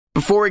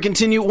Before we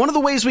continue, one of the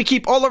ways we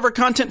keep all of our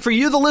content for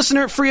you, the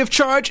listener, free of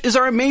charge is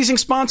our amazing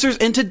sponsors,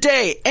 and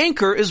today,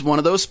 Anchor is one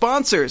of those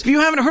sponsors. If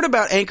you haven't heard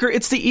about Anchor,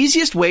 it's the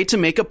easiest way to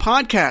make a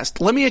podcast.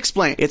 Let me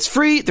explain. It's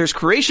free, there's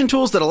creation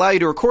tools that allow you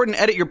to record and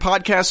edit your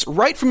podcasts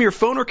right from your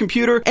phone or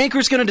computer.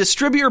 Anchor's going to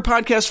distribute your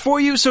podcast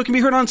for you so it can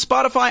be heard on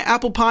Spotify,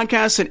 Apple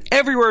Podcasts, and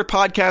everywhere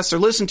podcasts are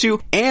listened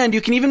to, and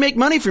you can even make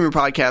money from your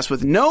podcast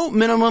with no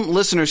minimum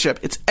listenership.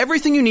 It's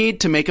everything you need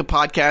to make a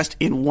podcast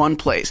in one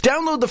place.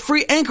 Download the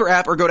free Anchor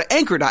app or go to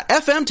anchor.fm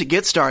to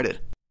get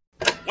started.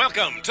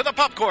 Welcome to the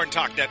Popcorn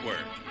Talk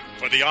Network,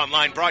 for the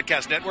online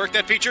broadcast network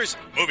that features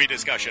movie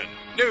discussion,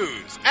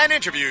 news, and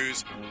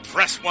interviews.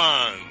 Press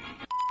 1.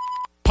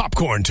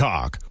 Popcorn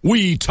Talk.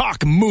 We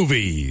talk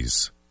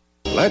movies.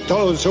 Let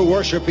those who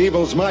worship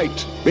evil's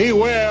might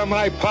beware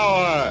my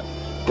power.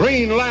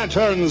 Green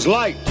Lantern's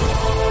light.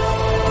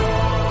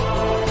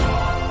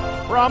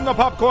 From the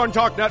Popcorn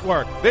Talk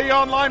Network, the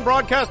online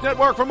broadcast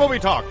network for movie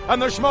talk,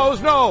 and the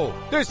schmoes know,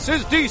 this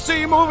is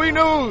DC Movie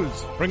News,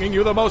 bringing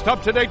you the most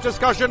up-to-date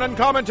discussion and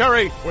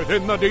commentary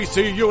within the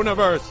DC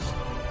Universe.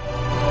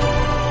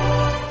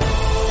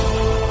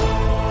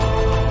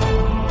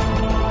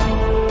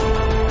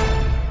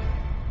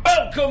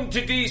 Welcome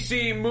to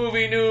DC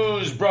Movie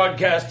News,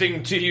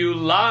 broadcasting to you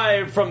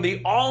live from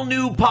the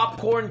all-new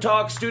Popcorn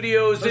Talk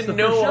Studios in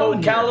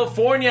NoHo,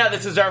 California.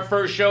 This is our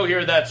first show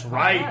here, that's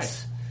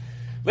right.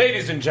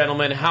 Ladies and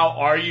gentlemen, how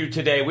are you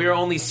today? We are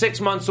only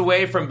 6 months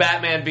away from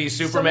Batman v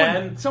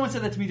Superman. Someone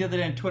said that to me the other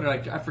day on Twitter.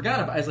 I forgot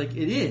about it. I was like,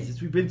 it is.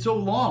 We've been so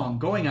long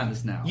going on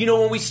this now. You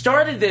know, when we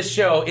started this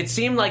show, it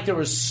seemed like there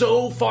was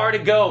so far to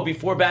go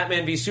before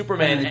Batman v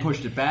Superman. And they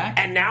pushed it back.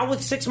 And now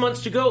with 6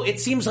 months to go, it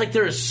seems like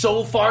there is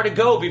so far to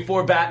go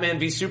before Batman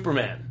v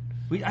Superman.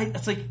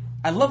 It's like,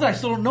 I love that I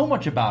still don't know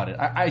much about it.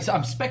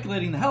 I'm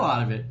speculating the hell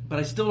out of it, but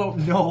I still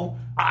don't know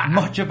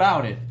much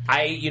about it.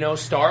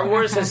 Star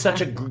Wars has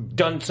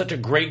done such a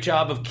great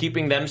job of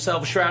keeping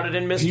themselves shrouded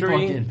in mystery. People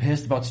are getting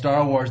pissed about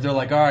Star Wars. They're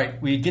like, all right,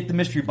 we get the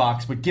mystery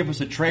box, but give us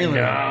a trailer.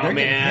 No, They're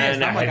getting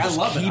pissed. I'm like, I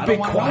love it. Keep it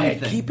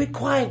quiet. Keep it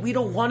quiet. We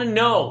don't want to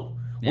know.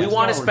 Yeah, we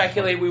want to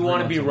speculate. We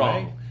want to be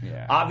wrong.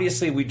 Yeah.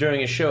 Obviously, we're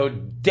doing a show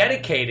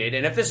dedicated,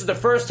 and if this is the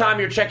first time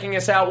you're checking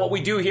us out, what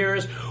we do here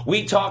is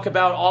we talk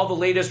about all the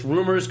latest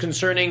rumors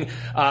concerning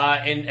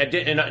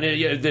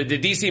the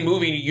DC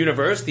movie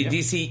universe, the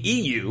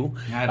DCEU,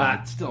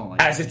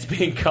 as it's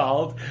being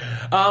called.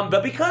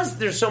 But because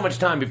there's so much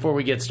time before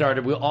we get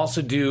started, we'll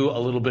also do a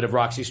little bit of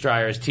Roxy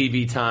Streyer's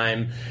TV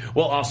time.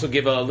 We'll also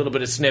give a little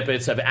bit of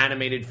snippets of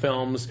animated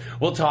films.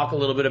 We'll talk a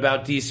little bit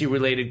about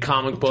DC-related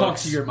comic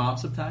books. Talk to your mom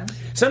sometimes?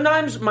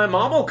 Sometimes my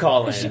mom will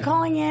call in. Is she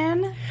calling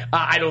in?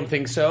 I don't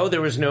think so.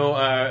 There was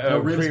no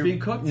ribs being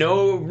cooked?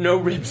 No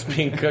ribs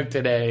being cooked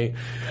today.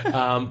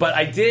 But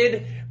I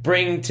did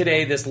bring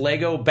today this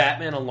Lego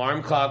Batman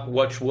alarm clock,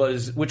 which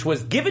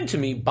was given to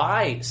me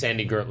by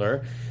Sandy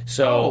Gertler.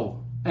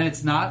 So, and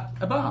it's not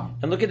a bomb.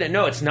 And look at that.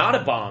 No, it's not a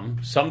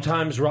bomb.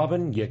 Sometimes,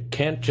 Robin, you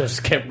can't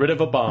just get rid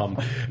of a bomb.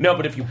 No,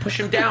 but if you push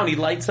him down, he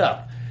lights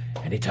up.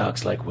 And he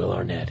talks like Will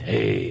Arnett.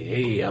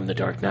 Hey, I'm the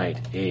Dark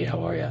Knight. Hey,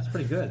 how are you? That's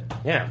pretty good.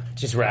 Yeah,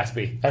 just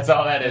raspy. That's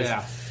all that is.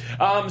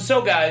 Yeah.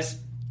 So, guys,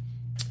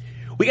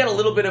 we got a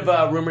little bit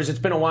of rumors. It's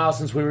been a while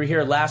since we were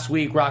here. Last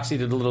week, Roxy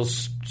did a little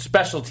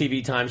special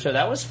TV time show.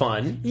 That was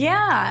fun.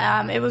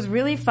 Yeah, it was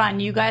really fun.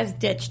 You guys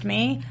ditched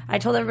me. I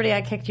told everybody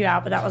I kicked you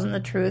out, but that wasn't the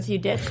truth. You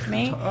ditched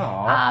me.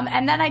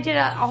 And then I did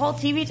a whole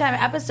TV time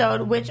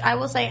episode, which I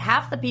will say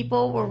half the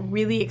people were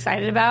really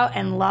excited about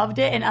and loved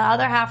it, and the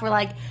other half were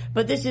like,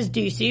 but this is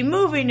DC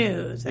movie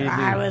news. And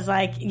I was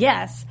like,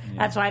 yes.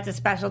 That's why it's a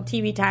special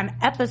TV time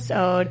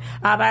episode.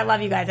 But I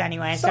love you guys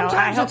anyway, so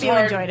I hope you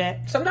enjoyed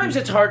it. Sometimes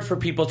it's hard for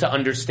people to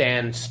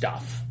understand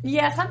stuff.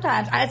 Yeah,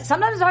 sometimes.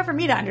 Sometimes it's hard for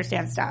me to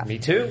understand stuff. Me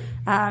too.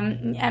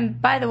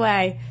 And by the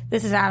way,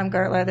 this is Adam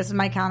Gertler, this is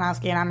Mike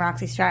Kalinowski, and I'm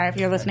Roxy Stryer if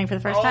you're listening for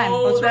the first time.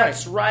 Oh,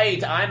 that's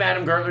right. I'm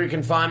Adam Gertler. You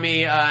can find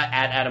me at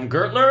Adam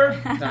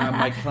Gertler.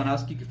 Mike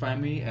Kalinowski. You can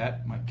find me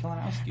at Mike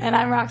Kalinowski. And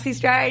I'm Roxy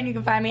Stryer, and you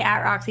can find me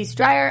at Roxy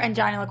Stryer. And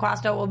Johnny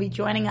LaQuasto will be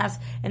joining us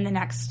in the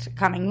next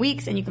coming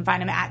weeks, and you can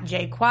find him at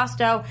Jay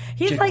Quasto.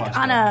 He's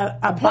on a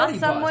bus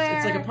somewhere.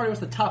 It's like a party where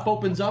the top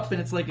opens up,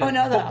 and it's like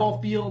a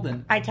football field.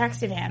 And I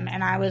texted him,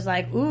 and I was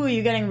like, ooh,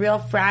 you getting real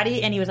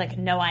fratty? And he was like,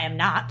 no, I am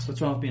not.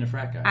 What's wrong with being a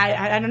frat guy?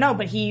 I don't know,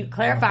 but he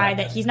clarified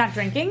that he's not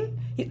drinking.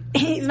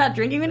 He's not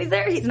drinking when he's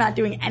there. He's not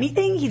doing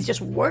anything. He's just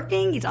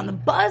working. He's on the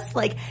bus.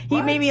 Like,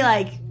 he made me,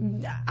 like,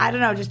 I don't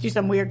know, just do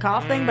some weird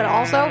cough thing. But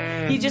also,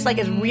 he just, like,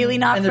 is really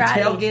not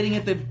fratty. And the tailgating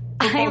at the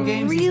football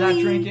games, he's not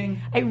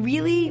drinking. I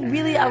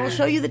will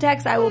show you the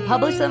text. I will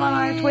publish them on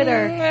our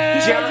Twitter.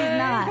 He says he's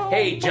not.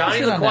 Hey,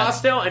 Johnny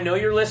LaQuasto, I know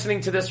you're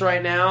listening to this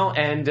right now,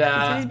 and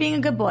he's being a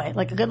good boy,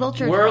 like a good little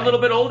church We're boy. a little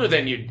bit older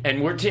than you,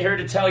 and we're here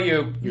to tell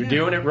you you're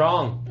doing it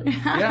wrong.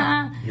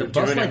 Yeah, you're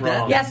doing it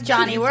wrong. Yes,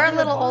 Johnny, we're a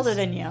little older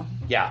than you.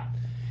 Yeah,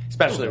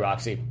 especially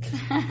Roxy.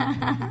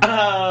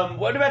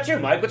 What about you,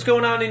 Mike? What's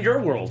going on in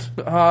your world?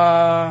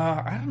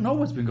 I don't know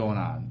what's been going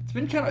on.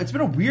 It's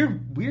been a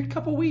weird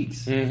couple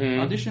weeks.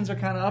 Mm-hmm. Auditions are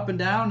kind of up and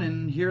down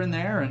and here and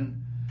there,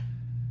 and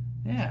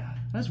yeah,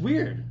 that's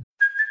weird.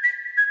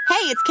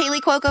 Hey, it's Kaylee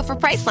Cuoco for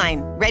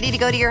Priceline. Ready to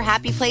go to your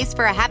happy place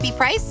for a happy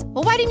price?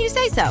 Well, why didn't you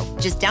say so?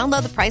 Just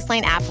download the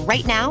Priceline app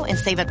right now and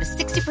save up to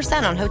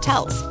 60% on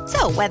hotels.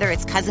 So whether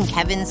it's Cousin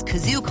Kevin's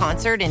Kazoo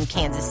Concert in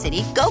Kansas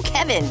City, go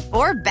Kevin,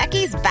 or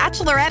Becky's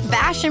Bachelorette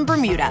Bash in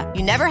Bermuda,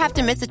 you never have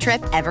to miss a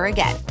trip ever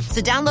again.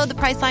 So download the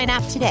Priceline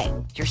app today.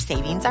 Your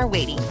savings are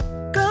waiting.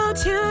 Go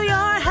to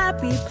your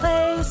happy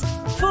place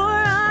for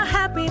a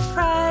happy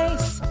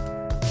price.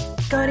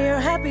 Go to your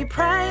happy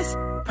price,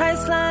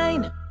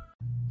 Priceline.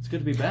 Good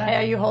to be back. Hey,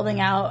 are you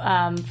holding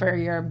out for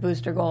your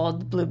Booster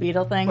Gold Blue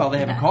Beetle thing? Well, they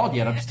haven't called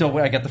yet.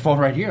 I got the phone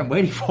right here. I'm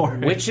waiting for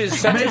it. Which is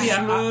such a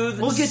smooth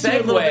we'll get segue. to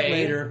it a little bit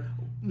later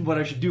what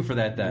I should do for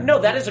that then.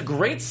 No, that is a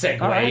great segue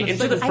right,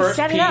 into the first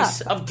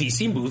piece of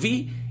DC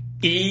Movie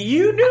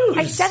EU News.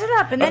 I set it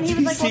up, and then he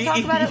was like, we'll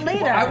talk about it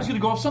later. Well, I was going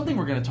to go off something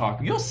we're going to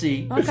talk. You'll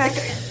see. Okay.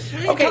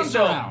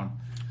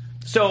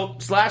 So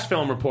Slash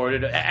Film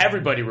reported,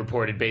 everybody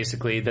reported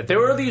basically, that there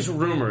were these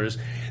rumors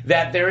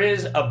that there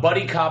is a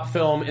buddy cop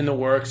film in the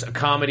works, a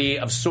comedy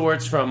of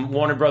sorts from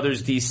Warner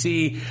Brothers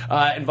DC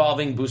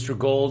involving Booster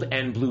Gold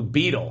and Blue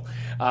Beetle.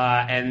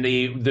 And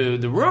the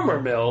rumor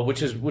mill,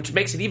 which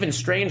makes it even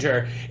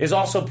stranger, is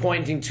also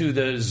pointing to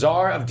the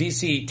czar of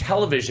DC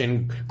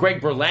television, Greg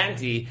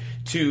Berlanti,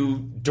 to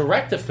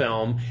direct the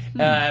film,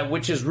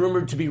 which is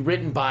rumored to be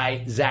written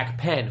by Zach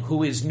Penn,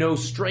 who is no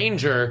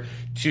stranger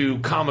to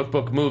comic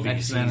book movies.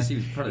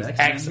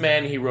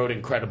 X-Men, he wrote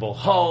Incredible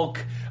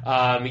Hulk.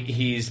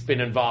 He's been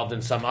involved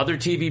in some other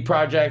TV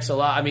projects a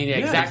lot. I mean,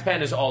 Zach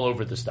Penn is all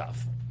over the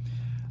stuff.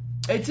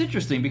 It's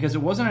interesting because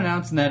it wasn't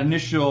announced in that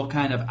initial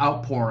kind of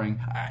outpouring.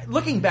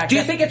 Looking back... Do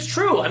you think it's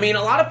true? I mean,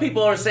 a lot of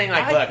people are saying,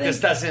 this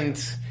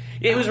doesn't...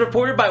 It was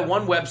reported by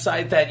one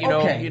website that,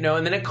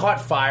 and then it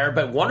caught fire,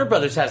 but Warner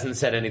Brothers hasn't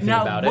said anything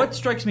about it. Now, what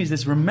strikes me is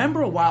this.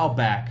 Remember a while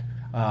back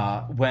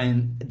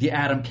when The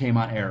Atom came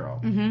on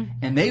Arrow,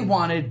 and they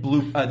wanted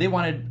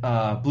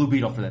Blue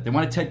Beetle for that. They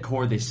wanted Ted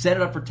Kord. They set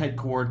it up for Ted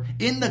Kord.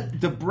 In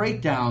the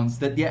breakdowns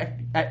that the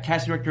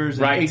cast directors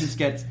and agents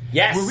get,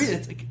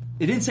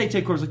 it didn't say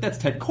Ted Kord. It was like, that's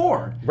Ted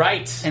Kord.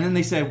 Right. And then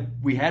they said,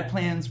 we had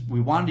plans. We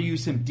wanted to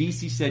use him.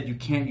 DC said, you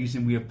can't use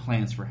him. We have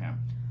plans for him.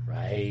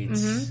 Right.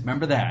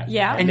 Remember that?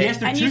 Yeah. And yes,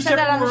 they're two you said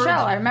that on separate the show.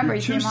 worlds. I remember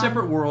They're two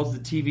separate worlds, the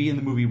TV and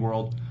the movie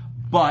world.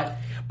 But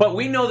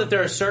we know that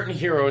there are certain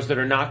heroes that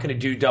are not going to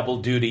do double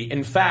duty.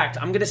 In fact,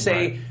 I'm going to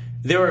say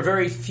there are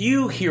very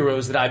few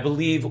heroes that I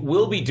believe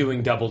will be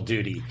doing double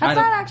duty. That's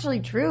not actually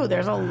true.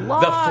 There's a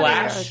lot. The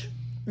Flash?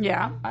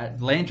 Yeah.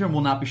 Lantern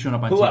will not be showing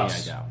up on Who TV,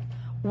 else? I doubt.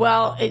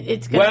 Well,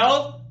 it's good.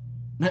 Well,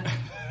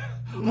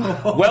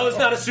 it's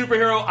not a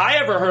superhero I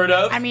ever heard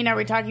of. I mean, are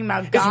we talking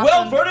about Is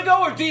Gotham? Vertigo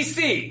or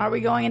DC? Are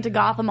we going into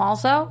Gotham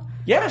also?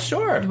 Yeah,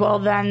 sure. Well,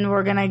 then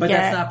we're going to But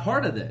that's not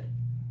part of it.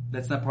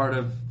 That's not part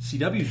of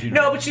CW's universe.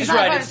 No, but she's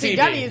right. It's TV.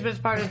 CW's, but it's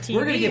part of TV.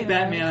 We're going to get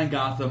Batman on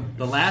Gotham.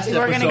 The last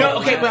We're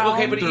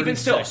episode. But even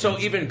still, so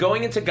even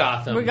going into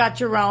Gotham, we got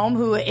Jerome,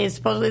 who is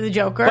supposedly the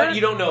Joker. But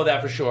you don't know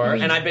that for sure,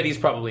 and I bet he's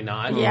probably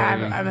not. Yeah,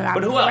 I'm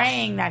but who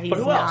praying that he's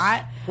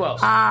not. Who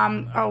else?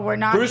 We're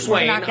not. Bruce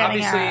Wayne. Not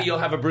Obviously, you'll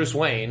have a Bruce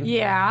Wayne.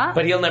 Yeah,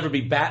 but he'll never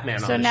be Batman.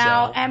 So on the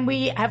now, show. and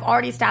we have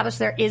already established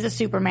there is a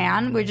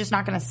Superman. We're just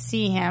not going to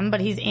see him,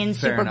 but he's in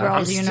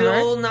Supergirl's universe.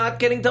 Still not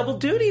getting double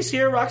duties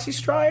here, Roxy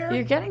Stryer.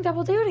 You're getting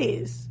double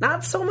duties.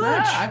 Not so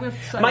much. Yeah,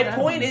 my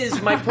point is,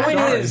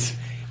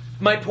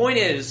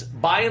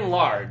 by and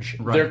large,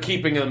 they're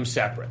keeping them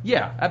separate.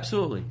 Yeah,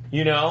 absolutely.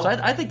 You know, so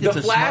I think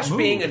the Flash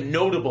being a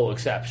notable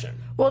exception.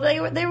 Well,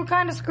 they were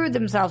kind of screwed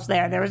themselves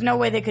there. There was no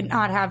way they could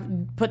not have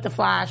put the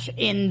Flash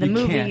in the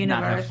movie universe.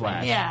 Not have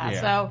Flash.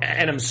 Yeah, so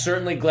and I'm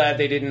certainly glad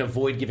they didn't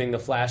avoid giving the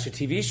Flash a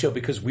TV show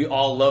because we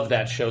all love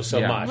that show so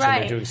much,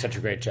 and they're doing such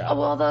a great job.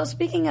 Well, though,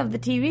 speaking of the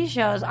TV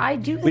shows, I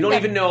do. Think we don't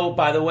even know.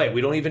 By the way,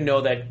 we don't even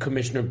know that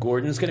Commissioner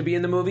Gordon's going to be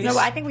in the movies. No,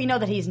 I think we know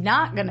that he's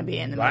not going to be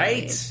in the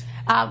movies.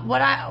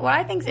 What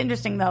I think is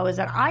interesting, though, is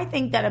that I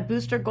think that a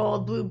Booster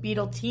Gold Blue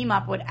Beetle team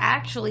up would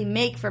actually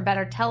make for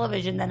better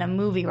television than a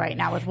movie right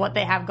now with what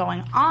they have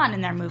going on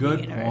in their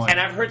movie universe. Point. And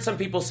I've heard some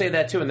people say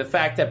that too. And the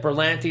fact that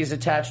Berlanti is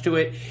attached to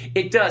it,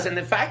 it does. And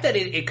the fact that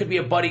it could be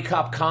a buddy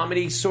cop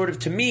comedy sort of,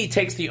 to me,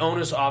 takes the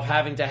onus off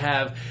having to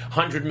have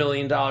 $100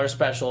 million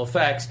special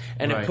effects,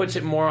 and it puts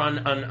it more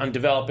on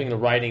developing the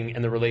writing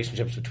and the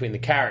relationships between the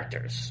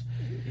characters.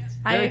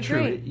 I agree.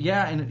 True.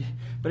 Yeah,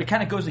 but it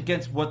kind of goes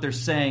against what they're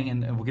saying,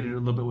 and we'll get into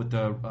it a little bit with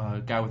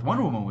the guy with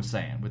Wonder Woman was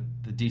saying, with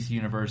the DC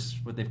Universe,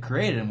 what they've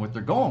created and what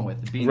they're going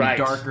with, being the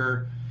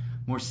darker,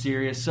 more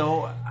serious.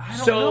 So, I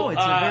don't know.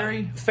 It's a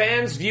very...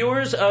 Fans,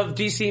 viewers of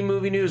DC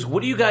Movie News,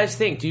 what do you guys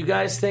think? Do you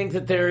guys think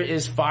that there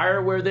is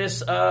fire where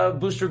this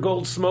Booster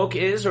Gold smoke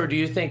is, or do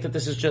you think that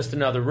this is just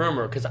another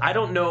rumor? Because I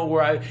don't know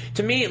where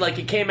to me, like,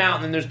 it came out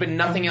and then there's been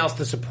nothing else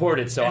to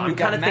support it, so I'm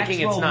kind of thinking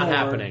it's not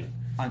happening.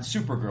 On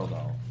Supergirl,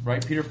 though.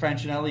 Right, Peter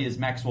Facinelli is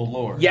Maxwell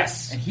Lord.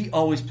 Yes. And he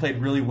always played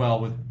really well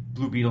with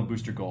Blue Beetle and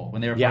Booster Gold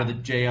when they were part of the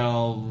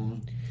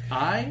JL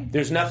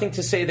There's nothing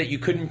to say that you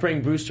couldn't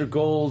bring Booster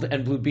Gold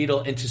and Blue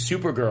Beetle into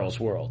Supergirl's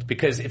world,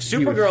 because if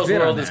Supergirl's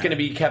world is going to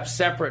be kept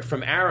separate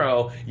from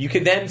Arrow, you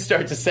can then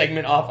start to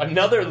segment off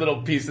another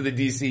little piece of the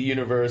DC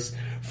universe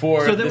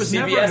for so there the was CBS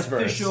never an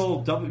verse.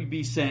 official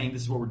WB saying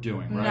this is what we're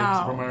doing, right?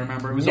 No. From what I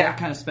remember, it was all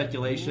kind of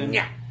speculation.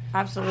 Yeah.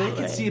 Absolutely. I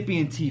can see it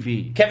being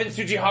TV. Kevin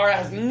Tsujihara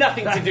has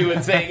nothing to do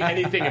with saying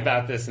anything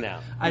about this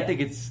now. I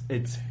think it's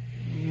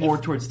more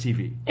towards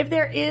TV. If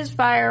there is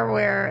fire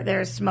where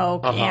there's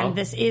smoke and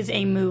this is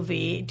a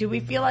movie, do we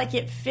feel like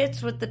it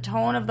fits with the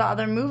tone of the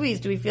other movies?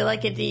 Do we feel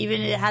like it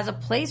has a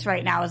place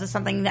right now? Is this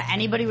something that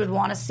anybody would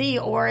want to see?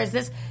 Or is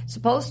this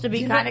supposed to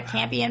be kind of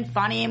campy and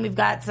funny and we've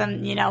got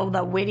some,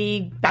 the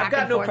witty back and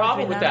forth? I've got no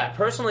problem with that.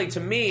 Personally,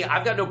 to me,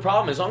 I've got no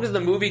problem. As long as the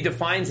movie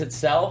defines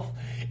itself,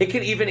 it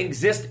can even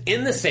exist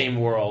in the same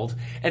world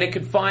and it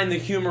could find the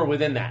humor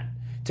within that.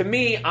 To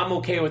me, I'm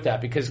okay with that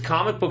because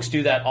comic books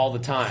do that all the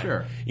time.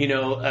 Sure.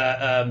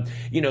 The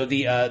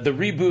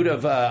reboot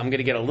of I'm going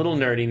to get a little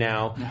nerdy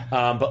now,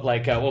 but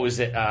like what was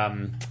it?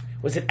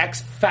 Was it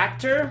X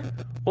Factor?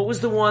 What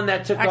was the one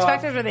that took X off?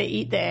 Factor where they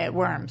eat the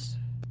worms.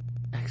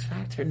 X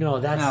Factor?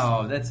 No,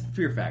 that's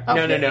Fear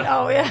Factor. No.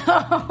 Oh yeah.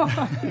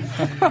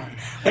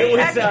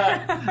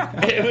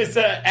 It was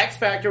X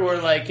Factor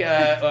where like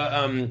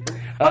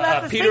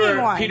that's the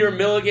singing one. Peter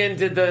Milligan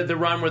did the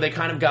run where they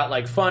kind of got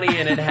like funny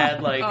and it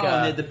had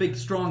like the big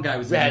strong guy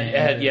was it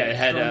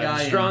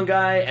had strong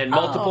guy and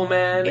multiple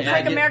men. It's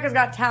like America's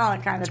Got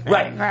Talent kind of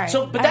thing, right?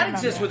 So, but that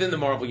exists within the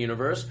Marvel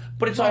universe,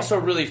 but it's also a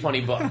really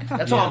funny book.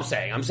 That's all I'm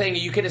saying. I'm saying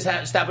you can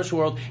establish a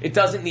world. It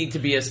doesn't need to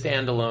be a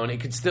standalone. It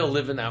could still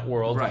live in that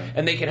world,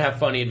 and they can have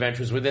funny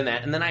adventures within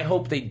that. And then I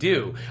hope they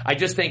do. I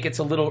just think it's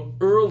a little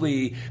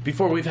early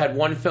before we've had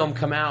one film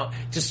come out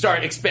to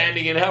start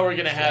expanding and how we're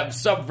going to have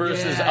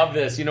subverses of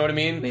this. You know what I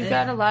mean? We've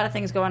got a lot of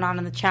things going on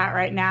in the chat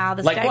right now.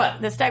 What?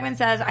 The Stegman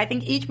says, I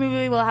think each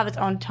movie will have its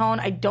own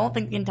tone. I don't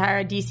think the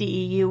entire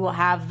DCEU will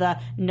have the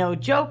no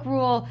joke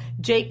rule.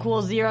 Jake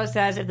Cool Zero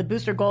says, if the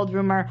Booster Gold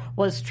rumor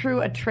was true,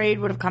 a trade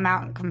would have come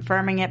out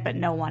confirming it, but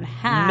no one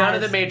has. None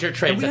of the major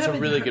trades. That's a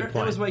really good point.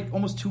 That was like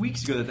almost 2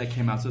 weeks ago that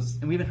came out,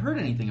 and we haven't heard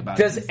anything about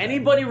it. Does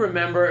anybody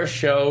remember a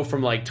show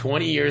from like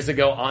 20 years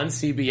ago on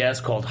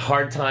CBS called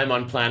Hard Time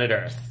on Planet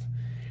Earth?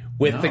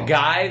 With the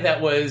guy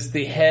that was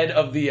the head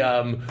of the,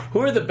 who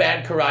are the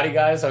bad karate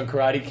guys on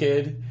Karate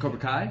Kid? Cobra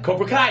Kai?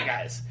 Cobra Kai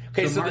guys.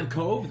 Okay, so Martin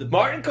Cove?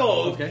 Martin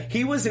Cove,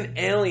 he was an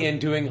alien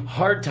doing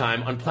Hard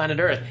Time on Planet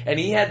Earth, and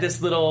he had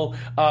this little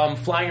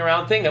flying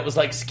around thing that was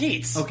like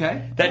Skeets.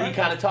 That he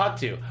kind of talked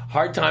to.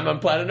 Hard Time on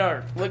Planet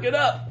Earth. Look it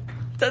up.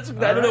 I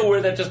don't know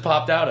where that just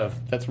popped out of.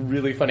 That's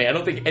really funny. I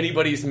don't think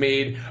anybody's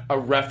made a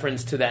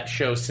reference to that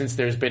show since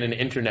there's been an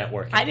internet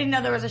working. I didn't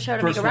know there was a show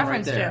to make a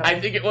reference to. I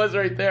think it was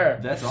right there.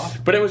 That's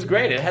awesome. But it was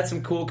great. It had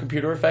some cool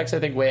computer effects,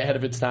 I think, way ahead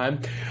of its time.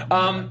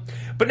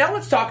 But now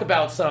let's talk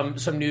about some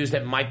news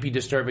that might be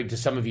disturbing to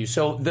some of you.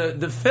 So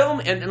the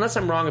film, and unless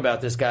I'm wrong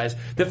about this, guys,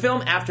 the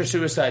film after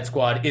Suicide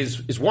Squad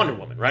is Wonder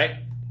Woman, right?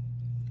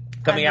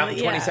 Coming out in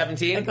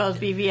 2017. It goes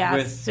BVS,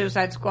 with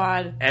Suicide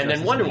Squad, and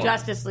then Wonder Woman.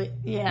 Justice League.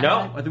 Yeah.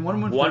 No, I think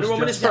Wonder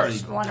Woman is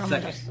first. Wonder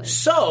Woman Justice League.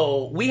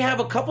 So we have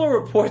a couple of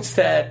reports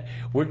that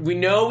we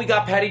know we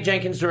got Patty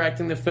Jenkins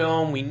directing the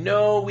film. We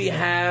know we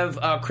have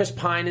Chris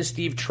Pine as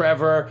Steve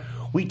Trevor.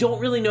 We don't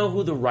really know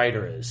who the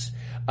writer is.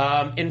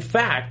 In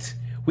fact,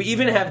 we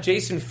even have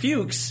Jason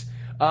Fuchs.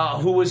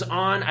 Who was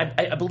on,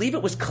 I believe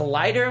it was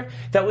Collider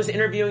that was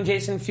interviewing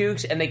Jason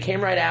Fuchs, and they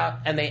came right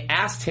out and they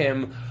asked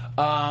him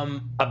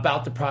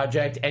about the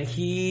project, and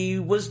he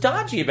was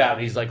dodgy about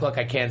it. He's like, look,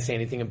 I can't say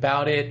anything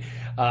about it,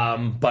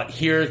 but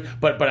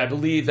I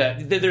believe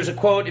that there's a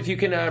quote, if you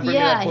can bring me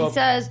that quote. He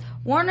says,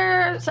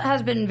 Warner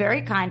has been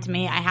very kind to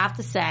me, I have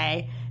to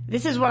say.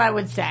 This is what I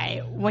would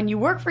say. When you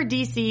work for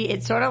DC,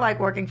 it's sort of like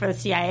working for the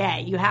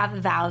CIA. You have a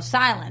vow of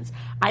silence.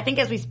 I think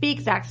as we speak,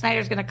 Zack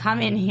Snyder's going to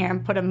come in here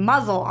and put a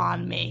muzzle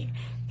on me.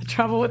 The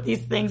trouble with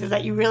these things is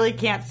that you really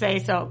can't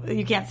say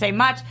you can't say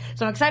much.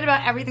 So I'm excited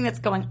about everything that's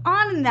going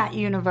on in that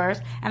universe,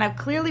 and I've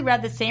clearly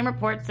read the same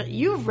reports that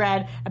you've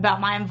read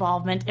about my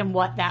involvement and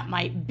what that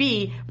might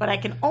be, but I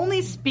can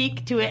only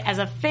speak to it as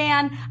a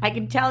fan. I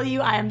can tell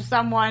you I am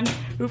someone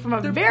who from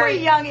a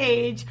very young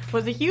age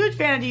was a huge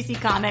fan of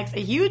DC Comics,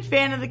 a huge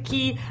fan of the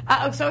Key.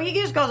 So he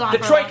just goes on the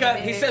for Troika.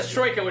 He says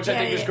Troika, which I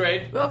think is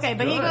great. Okay,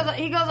 but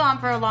he goes on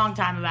for a long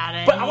time about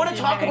it. But I want to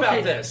talk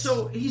about this.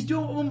 So he's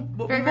doing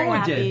what Very, very Momoa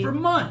happy. did for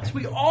months.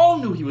 We all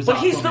knew he was But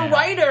he's the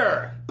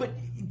writer. But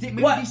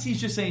maybe DC's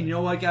just saying, you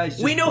know what,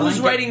 guys? We know who's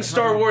writing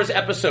Star Wars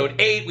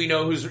Episode 8. We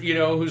know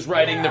who's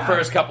writing the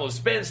first couple of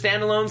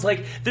standalones.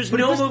 Like, there's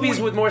no movies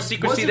with more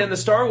secrecy than the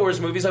Star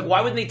Wars movies. Like, why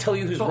wouldn't they tell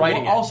you who's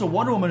writing it? Also,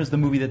 Wonder Woman is the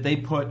movie that they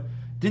put...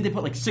 Didn't they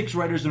put like 6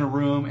 writers in a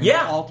room and they're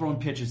all throwing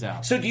pitches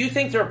out? So do you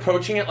think they're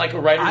approaching it like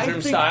a writer's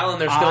room style and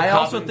they're still I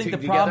also think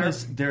together? the problem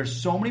is there's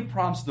so many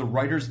problems with the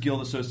Writers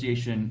Guild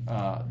Association,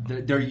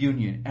 their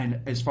union, and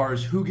as far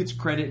as who gets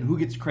credit and who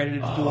gets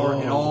credited for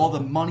and all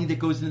the money that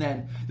goes into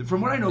that.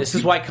 From what I know... This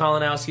is why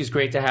Kalinowski's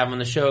great to have on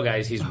the show,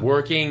 guys. He's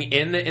working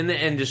in the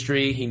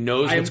industry. He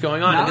knows what's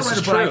going on. And this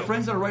is true. But I have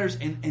friends that are writers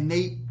and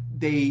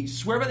they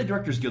swear by the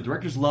Directors Guild.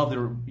 Directors love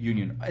their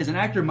union. As an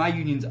actor, my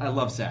unions, I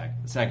love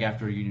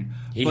SAG-AFTRA union.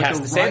 He But has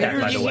the to say that,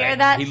 writers- by the You way. hear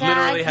that, He Zach?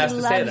 literally has He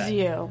to say loves that.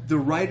 you. The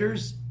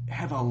writers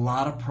have a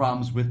lot of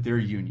problems with their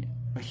union.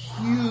 A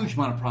huge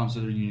amount of problems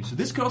with their union. So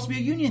this could also be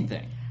a union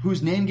thing.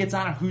 Whose name gets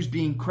on it, who's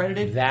being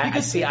credited.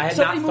 See, I had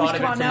so not many thought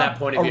movies of come it out from now, that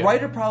point of view. A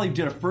writer probably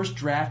did a first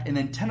draft, and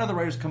then 10 other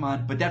writers come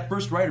on, but that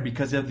first writer,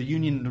 because of the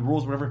union, the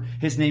rules, whatever,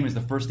 his name is the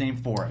first name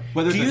for it.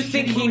 Whether Do it's you a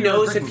think shitty he movie or a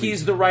knows great if movie.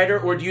 he's the writer,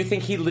 or do you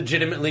think he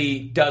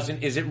legitimately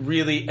doesn't? Is it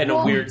really in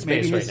a weird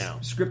space maybe right his now?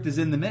 script is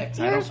in the mix.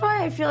 Here's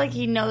why I feel like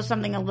he knows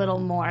something a little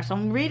more. So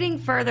I'm reading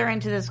further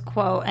into this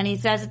quote, and he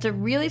says it's a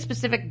really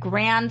specific,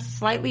 grand,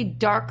 slightly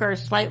darker,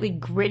 slightly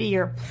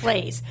grittier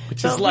place.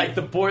 Which is like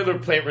the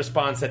boilerplate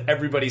response that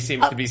everybody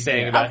seems to be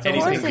saying about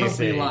anything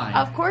DC.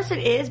 Of course it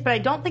is, but I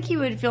don't think he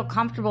would feel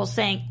comfortable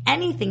saying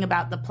anything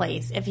about the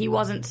place if he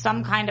wasn't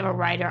some kind of a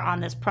writer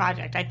on this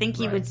project. I think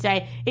he would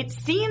say, it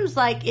seems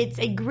like it's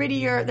a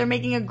grittier, they're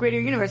making a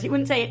grittier universe. He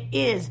wouldn't say it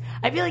is.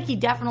 I feel like he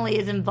definitely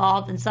is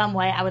involved in some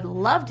way. I would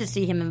love to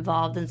see him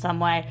involved in some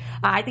way.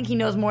 I think he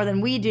knows more than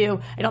we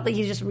do. I don't think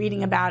he's just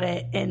reading about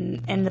it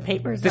in the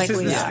papers This like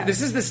we are.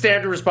 This is the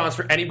standard response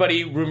for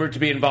anybody rumored to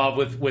be involved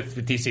with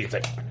DC. It's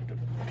like,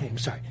 okay, I'm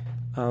sorry.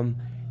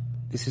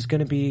 This is going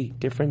to be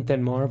different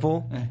than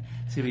Marvel.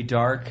 It's going to be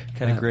dark,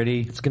 kind of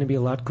gritty. It's going to be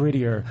a lot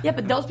grittier. Yeah,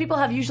 but those people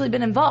have usually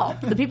been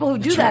involved. The people who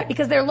do that,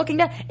 because they're looking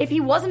to. If he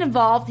wasn't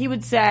involved, he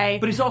would say.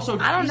 But he's also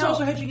know.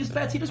 also hedging his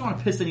bets. He doesn't want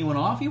to piss anyone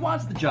off. He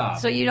wants the job.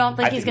 So you don't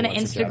think he's going to he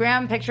wants the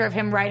Instagram a picture of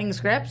him writing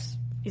scripts?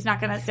 He's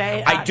not going to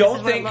say. I don't this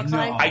is what it think. looks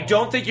like? I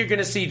don't think you're going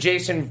to see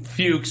Jason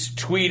Fuchs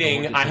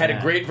tweeting. I had a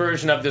great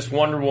version of this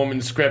Wonder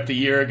Woman script a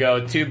year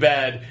ago. Too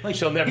bad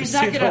she'll never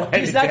see the light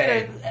He's of not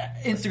day. going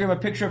to Instagram a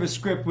picture of his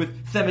script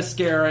with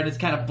Themyscira and it's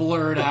kind of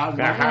blurred out.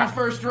 Like,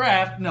 first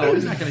draft. No,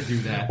 he's not going to do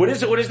that. What is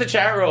the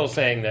chat roll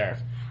saying there?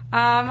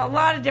 A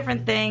lot of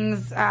different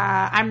things.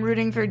 I'm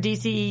rooting for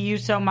DCEU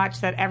so much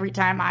that every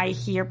time I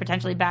hear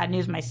potentially bad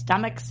news, my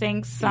stomach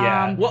sinks.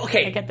 Yeah. Well,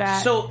 okay. I get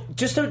that. So,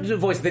 just to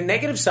voice the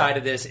negative side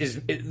of this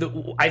is,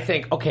 I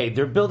think, okay,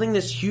 they're building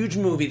this huge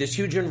movie, this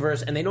huge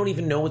universe, and they don't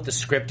even know what the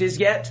script is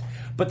yet.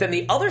 But then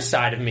the other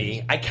side of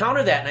me, I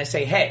counter that and I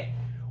say, hey,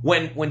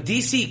 when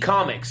DC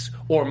Comics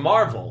or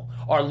Marvel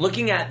are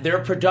looking at their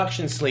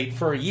production slate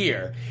for a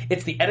year,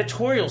 it's the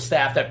editorial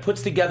staff that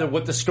puts together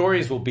what the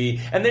stories will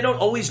be, and they don't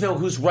always know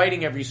who's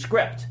writing every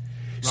script.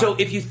 Right. So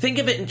if you think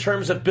of it in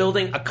terms of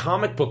building a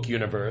comic book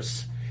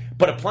universe,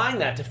 but applying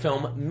that to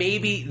film,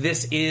 maybe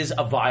this is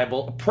a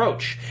viable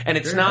approach. And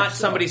it's not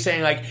somebody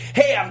saying like,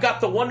 hey, I've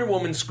got the Wonder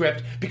Woman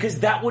script,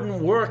 because that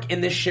wouldn't work in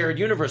this shared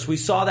universe. We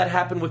saw that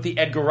happen with the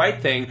Edgar Wright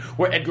thing,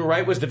 where Edgar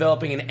Wright was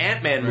developing an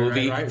Ant-Man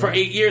movie for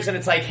 8 years, and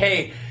it's like,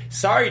 hey,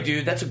 sorry,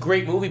 dude, that's a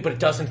great movie, but it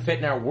doesn't fit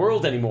in our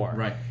world anymore.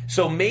 Right.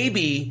 So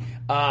maybe,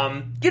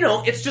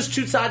 it's just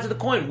two sides of the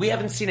coin. We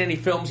haven't seen any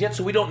films yet,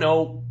 so we don't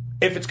know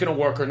if it's going to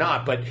work or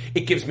not, but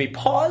it gives me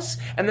pause,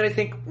 and then I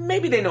think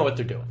maybe they know what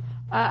they're doing.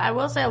 I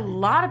will say a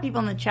lot of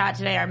people in the chat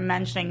today are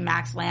mentioning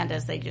Max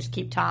Landis. They just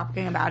keep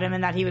talking about him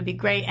and that he would be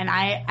great. And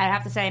I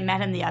have to say, I met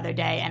him the other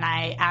day, and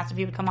I asked if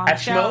he would come on the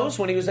show. At Schmoes?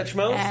 When he was at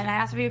Schmoes? And I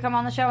asked if he would come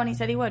on the show, and he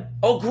said he would.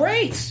 Oh,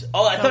 great!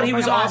 Oh, I thought he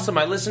was awesome.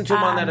 I listened to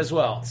him on that as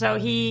well. So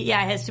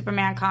his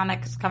Superman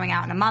comic is coming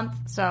out in a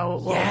month,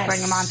 so we'll bring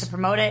him on to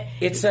promote it.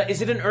 It's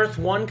is it an Earth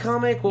 1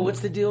 comic? Well,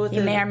 what's the deal with it?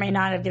 He may or may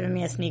not have given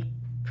me a sneak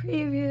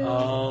preview.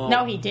 Oh.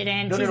 No, he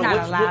didn't. No, He's no.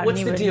 not allowed.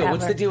 What's the deal?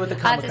 What's the deal with the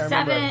comic?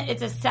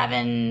 It's a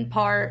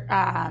 7-part.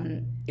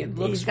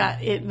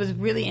 It was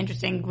really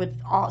interesting with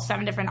all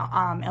 7 different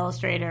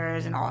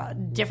illustrators and all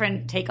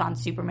different take on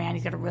Superman.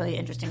 He's got a really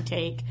interesting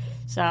take.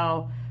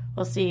 So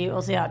we'll see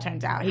how it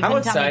turns out. How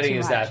exciting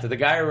is that the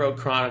guy who wrote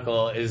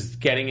Chronicle is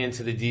getting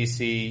into the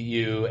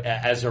DCU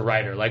as a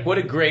writer? Like, what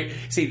a great...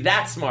 See,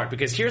 that's smart,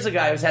 because here's a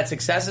guy who's had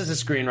success as a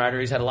screenwriter.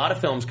 He's had a lot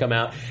of films come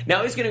out.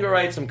 Now he's going to go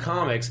write some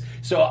comics.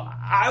 So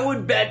I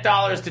would bet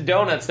dollars to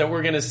donuts that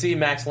we're going to see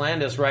Max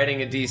Landis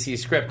writing a DC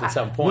script at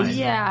some point.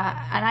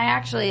 Yeah, and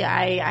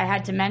I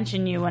had to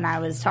mention you when I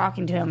was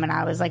talking to him, and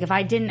I was like, if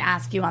I didn't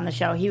ask you on the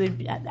show,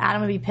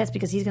 Adam would be pissed,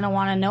 because he's going to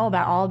want to know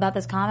all about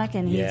this comic,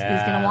 and he's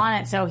going to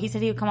want it. So he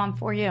said he would come on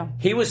for you.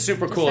 He was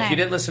super cool. If you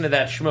didn't listen to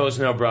that Schmoes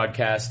No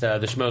broadcast, the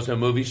Schmoes No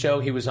movie show,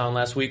 he was on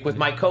last week with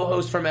my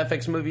co-host from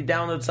FX Movie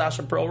Download,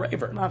 Sasha Pearl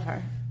Raver. Love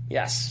her.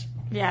 Yes.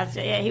 Yeah,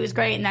 he was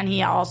great, and then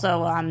he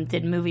also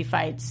did movie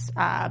fights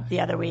the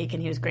other week,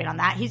 and he was great on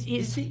that.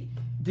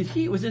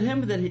 Was it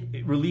him that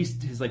he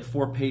released his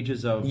 4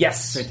 pages of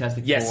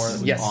Fantastic Four?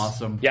 That was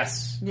awesome.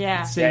 Yes.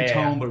 Yeah. Same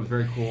tone, but it was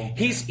very cool.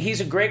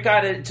 He's a great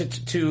guy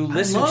to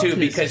listen to,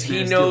 because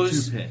he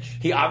knows.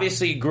 He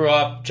obviously grew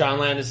up. John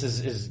Landis is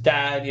his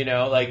dad.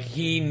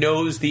 He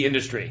knows the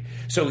industry,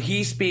 so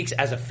he speaks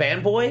as a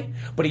fanboy,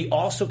 but he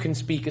also can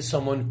speak as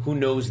someone who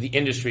knows the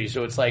industry.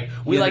 So it's like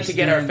we like to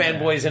get our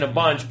fanboys in a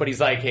bunch, but he's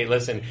like, hey,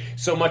 listen,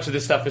 so much of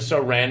this stuff is so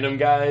random,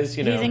 guys.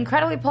 He's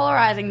incredibly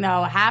polarizing,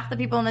 though. Half the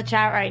people in the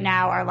chat right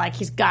now are like,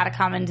 he's got to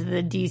come into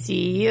the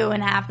DCEU,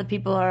 and half the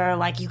people are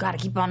like, you got to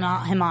keep him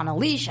on a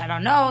leash. I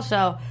don't know.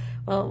 So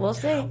Well, we'll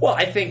see. Well,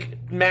 I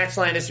think, Max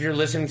Landis, if you're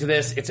listening to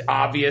this, it's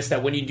obvious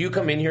that when you do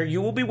come in here, you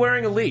will be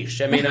wearing a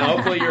leash. I mean,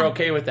 hopefully you're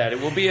okay with that.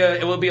 It will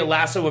be a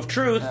lasso of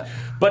truth,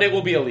 but it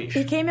will be a leash.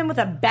 He came in with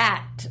a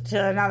bat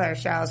to another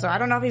show, so I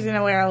don't know if he's going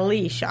to wear a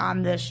leash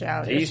on this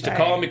show. They used to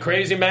call me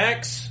Crazy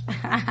Max.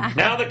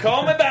 Now they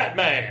call me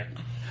Batman.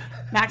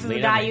 Max is the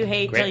guy you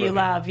hate till you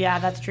love. Yeah,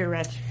 that's true,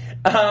 Rich.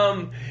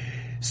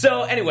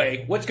 So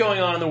anyway, what's going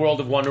on in the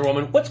world of Wonder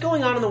Woman? What's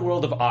going on in the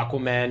world of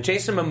Aquaman?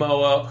 Jason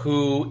Momoa,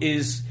 who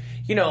is,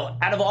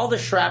 out of all the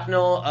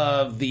shrapnel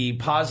of the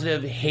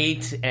positive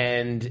hate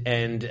and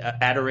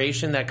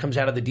adoration that comes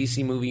out of the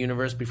DC movie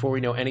universe before we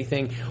know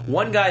anything,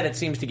 one guy that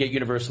seems to get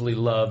universally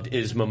loved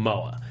is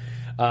Momoa.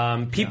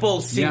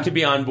 People seem to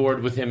be on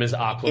board with him as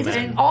Aquaman. Is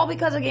it all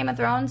because of Game of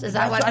Thrones? Is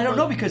that why? I don't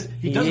know, because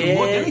he doesn't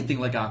look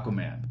anything like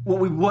Aquaman.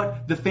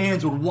 What the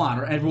fans would want,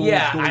 or everyone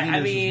was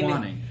going in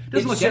wanting. It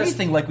doesn't look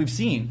anything like we've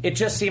seen. It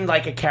just seemed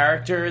like a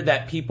character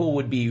that people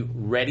would be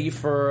ready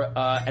for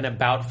an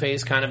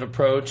about-face kind of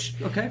approach.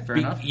 Okay, fair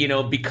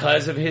enough.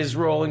 Because of his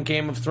role in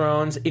Game of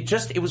Thrones.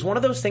 It was one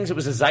of those things, it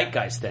was a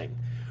zeitgeist thing.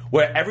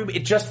 Where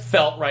it just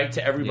felt right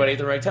to everybody at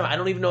the right time. I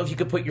don't even know if you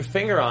could put your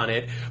finger on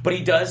it, but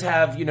he does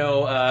have,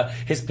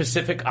 his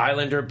Pacific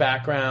Islander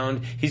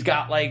background. He's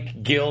got,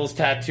 gills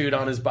tattooed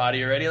on his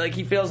body already.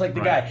 He feels like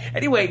the guy.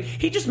 Anyway,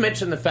 he just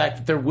mentioned the fact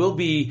that there will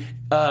be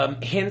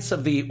hints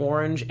of the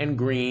orange and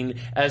green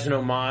as an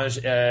homage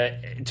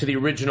to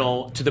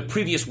the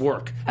previous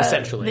work,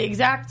 essentially. The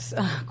exact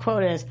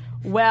quote is,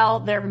 well,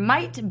 there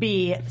might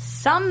be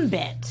some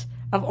bit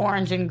of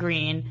orange and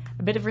green,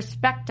 a bit of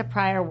respect to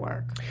prior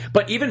work.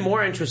 But even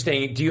more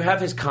interesting, do you have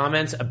his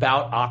comments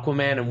about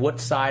Aquaman and what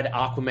side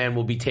Aquaman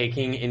will be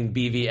taking in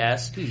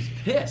BVS? He's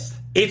pissed.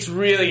 It's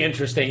really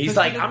interesting. He's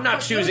like, I'm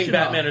not choosing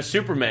Batman or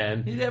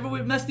Superman. He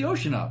messed the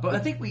ocean up. But I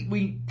think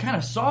we kind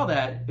of saw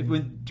that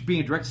with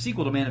being a direct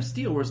sequel to Man of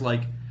Steel, where it's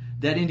like,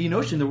 that Indian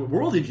Ocean, the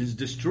world engine is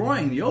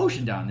destroying the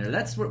ocean down there.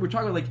 That's what we're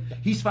talking about.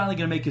 He's finally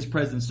going to make his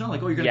presence known.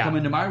 You're going to come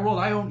into my world.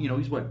 I own,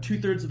 he's what,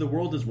 2/3 of the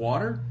world is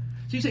water?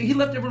 So you say he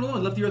left everyone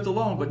alone, left the Earth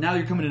alone, but now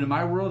you're coming into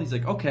my world. He's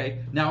like,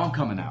 okay, now I'm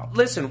coming out.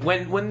 Listen,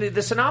 when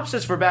the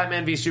synopsis for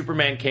Batman v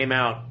Superman came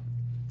out,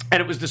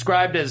 and it was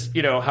described as,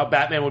 how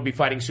Batman would be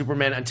fighting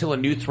Superman until a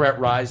new threat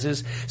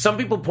rises, some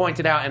people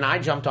pointed out, and I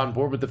jumped on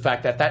board with the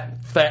fact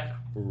that threat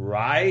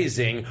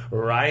rising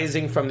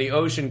from the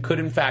ocean could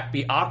in fact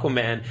be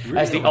Aquaman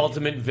as the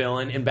ultimate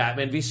villain in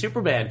Batman v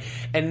Superman.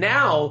 And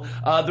now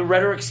the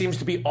rhetoric seems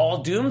to be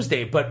all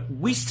doomsday, but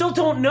we still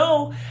don't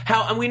know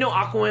how, and we know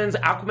Aquaman's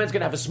going to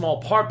have a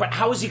small part, but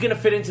how is he going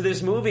to fit into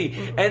this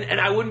movie?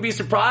 And I wouldn't be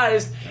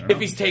surprised if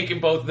he's taking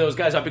both of those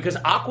guys out, because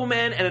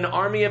Aquaman and an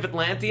army of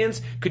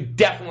Atlanteans could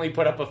definitely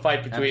put up a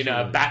fight between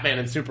Batman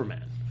and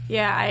Superman.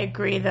 Yeah, I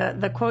agree.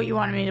 The quote you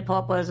wanted me to pull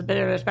up was a bit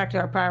of respect to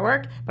our prior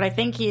work, but I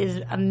think he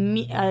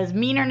is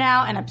meaner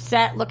now and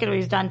upset. Look at what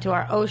he's done to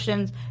our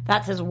oceans.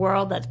 That's his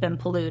world that's been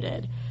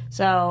polluted.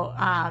 So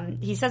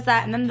he says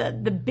that, and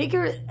then the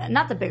bigger,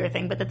 not the bigger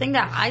thing, but the thing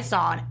that I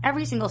saw on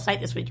every single site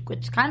this week,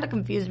 which kind of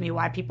confused me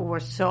why people were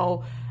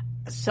so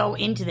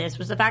into this,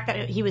 was the fact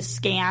that he was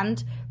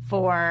scanned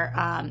for,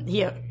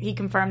 he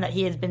confirmed that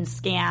he has been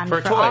scanned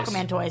for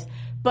Aquaman toys.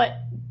 But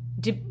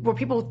were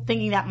people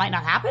thinking that might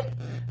not happen?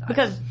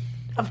 Because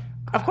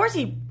of course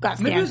he got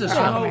scanned. Maybe it was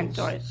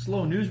a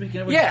slow news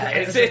weekend. Yeah,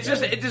 it's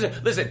just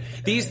listen.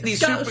 These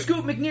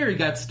Scoot McNairy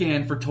got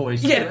scanned for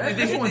toys. Yeah,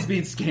 everyone's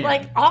being scanned.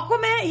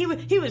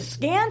 Aquaman, he was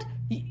scanned.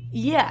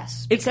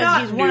 Yes,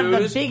 because he's one of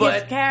the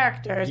biggest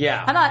characters.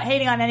 Yeah. I'm not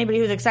hating on anybody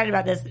who's excited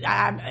about this.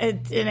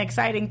 It's an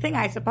exciting thing,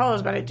 I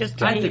suppose, but it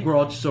just... I think we're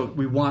all just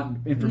we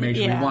want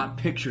information, we want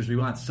pictures, we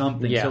want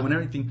something. Yeah. So when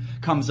everything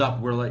comes up,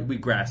 we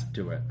grasp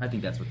to it. I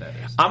think that's what that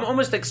is. I'm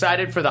almost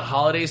excited for the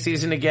holiday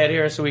season to get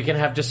here so we can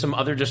have just some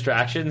other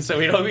distractions. So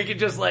we can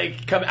just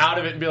come out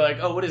of it and be like,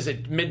 oh, what is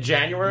it,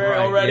 mid-January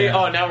already? Yeah.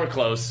 Oh, now we're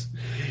close.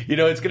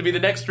 It's going to be the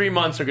next 3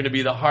 months are going to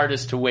be the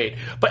hardest to wait.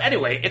 But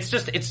anyway, it's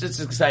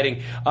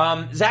exciting.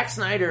 Zack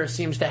Snyder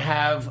seems to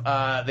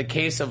have the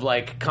case of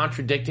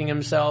contradicting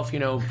himself.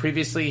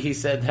 Previously he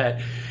said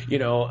that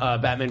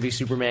Batman v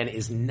Superman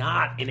is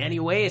not in any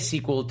way a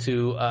sequel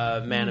to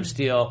Man of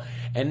Steel,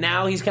 and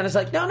now he's kind of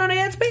like, no,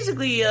 yeah, it's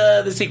basically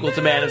the sequel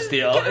to Man of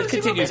Steel. It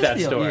continues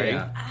that story.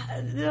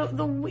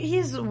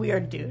 He's a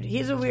weird dude. He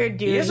is a weird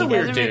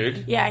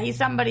dude. Yeah, he's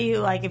somebody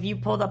who, if you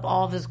pulled up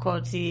all of his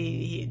quotes,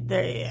 he's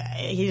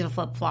a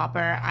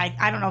flip-flopper.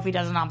 I don't know if he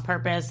does it on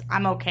purpose.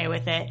 I'm okay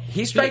with it.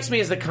 He strikes me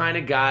as the kind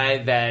of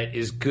guy that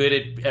is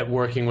good at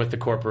working with the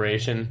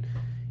corporation.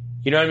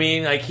 You know what I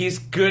mean? He's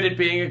good at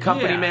being a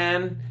company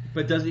man.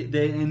 But does he?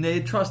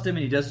 They trust him,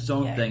 and he does his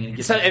own thing. And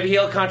if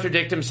he'll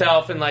contradict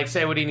himself and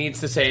say what he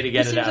needs to say to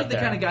get it out there. He seems like the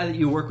kind of guy that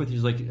you work with.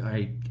 He's like, all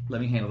right, let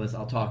me handle this.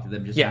 I'll talk to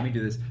them. Just let me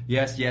do this.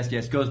 Yes.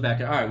 Goes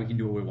back. All right, we can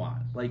do what we want.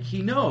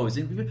 He knows.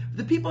 And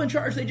the people in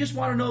charge, they just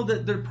want to know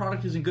that their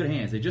product is in good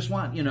hands. They just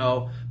want, you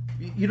don't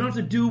have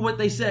to do what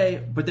they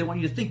say, but they want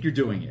you to think you're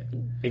doing it.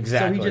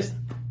 Exactly.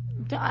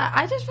 So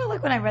I just feel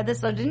like when I read this,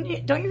 though, don't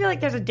you feel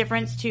like there's a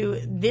difference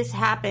to this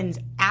happens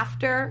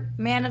after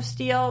Man of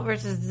Steel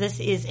versus this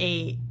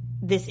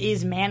this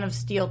is Man of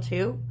Steel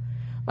 2.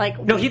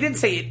 Like, no, he didn't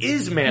say it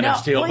is Man of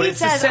Steel, but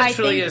it's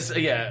essentially He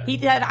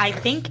said, I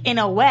think in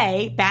a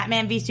way,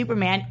 Batman v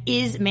Superman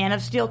is Man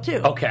of Steel 2.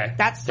 Okay.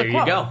 That's the there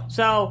quote. You go.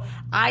 So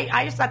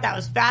I just thought that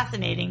was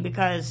fascinating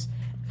because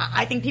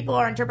I think people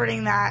are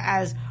interpreting that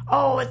as,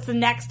 oh, it's the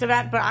next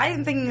event, but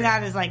I'm thinking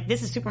that as like,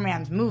 this is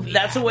Superman's movie.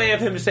 That's a way of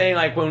him saying,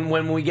 like,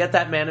 when we get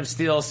that Man of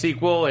Steel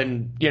sequel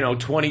in,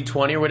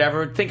 2020 or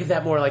whatever, think of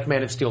that more like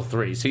Man of Steel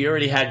 3. So you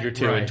already had your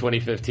 2 in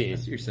 2015.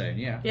 That's what you're saying,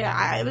 yeah.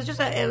 Yeah, it was just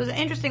it was an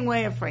interesting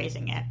way of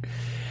phrasing it.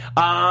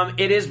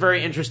 It is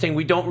very interesting.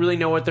 We don't really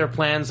know what their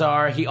plans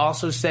are. He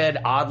also said,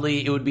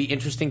 oddly, it would be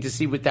interesting to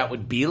see what that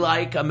would be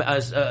like,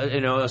 a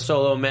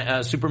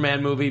solo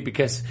Superman movie,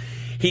 because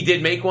he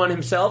did make one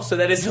himself, so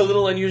that is a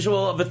little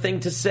unusual of a thing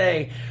to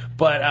say.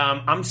 But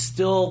I'm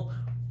still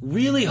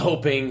really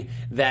hoping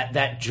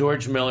that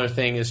George Miller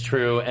thing is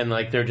true, and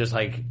like they're just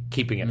like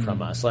keeping it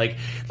from us, like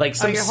some you're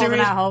serious. holding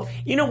out hope.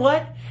 You know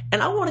what?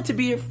 And I want it to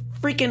be a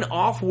freaking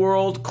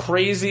off-world,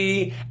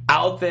 crazy,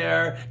 out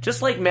there,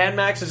 just like Mad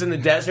Max is in the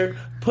desert.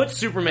 Put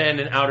Superman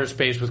in outer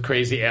space with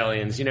crazy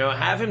aliens.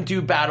 Have him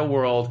do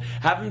Battleworld.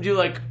 Have him do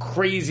like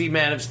crazy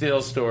Man of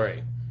Steel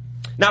story.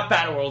 Not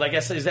Battleworld, I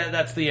guess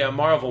that's the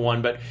Marvel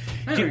one, but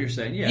I know what you're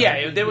saying.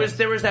 there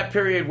was that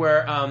period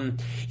where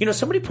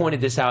somebody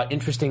pointed this out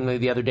interestingly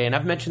the other day, and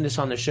I've mentioned this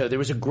on the show. There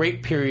was a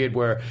great period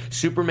where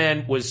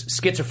Superman was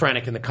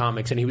schizophrenic in the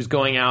comics, and he was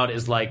going out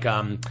as like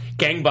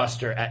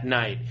gangbuster at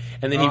night,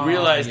 and then he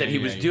realized that he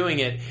was doing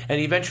it, and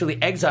he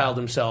eventually exiled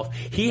himself.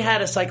 He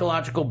had a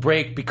psychological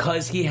break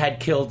because he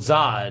had killed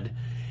Zod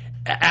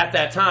at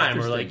that time,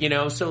 or like,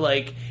 so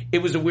like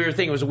it was a weird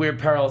thing. It was a weird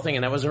parallel thing,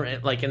 and that was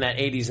like in that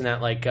 80s, and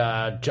that like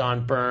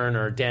John Byrne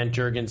or Dan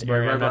Jurgens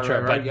era. I'm not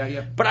sure,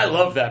 but I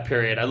love that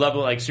period. I love it.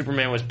 Like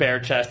Superman was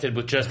bare chested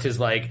with just his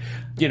like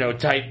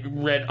tight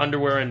red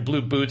underwear and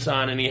blue boots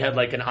on, and he had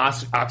like an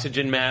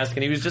oxygen mask,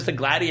 and he was just a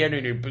gladiator,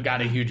 and he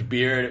got a huge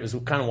beard. It was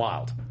kind of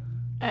wild.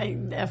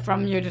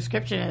 From your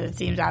description, it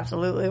seems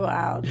absolutely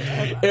wild.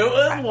 It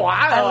was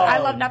wild. I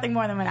love nothing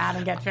more than when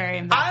Adam gets very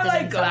invested. I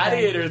like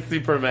Gladiator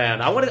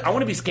Superman. I want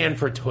to be scanned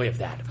for a toy of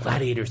that.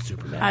 Gladiator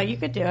Superman. You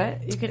could do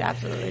it. You could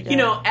absolutely do it.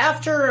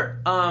 After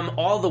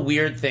all the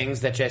weird things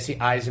that Jesse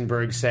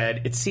Eisenberg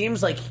said, it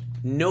seems like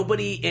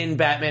nobody in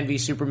Batman v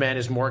Superman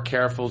is more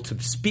careful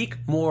to speak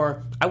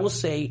more, I will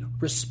say,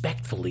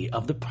 respectfully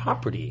of the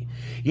property.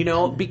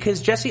 Because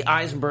Jesse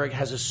Eisenberg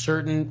has a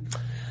certain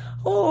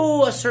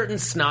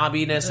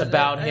snobbiness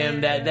about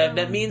him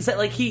that means that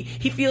like he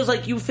feels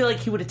like you feel like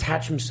he would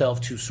attach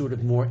himself to sort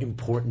of more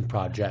important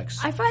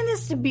projects. I find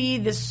this to be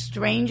the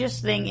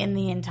strangest thing in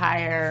the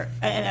entire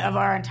of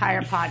our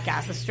entire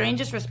podcast, the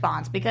strangest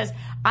response, because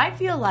I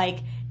feel like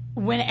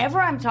whenever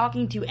I'm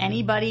talking to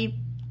anybody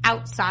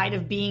outside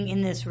of being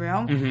in this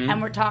room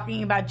and we're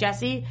talking about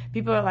Jesse,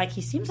 people are like,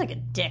 he seems like a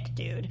dick,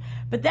 dude.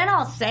 But then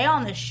I'll say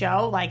on the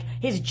show, like,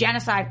 his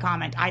genocide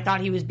comment, I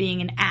thought he was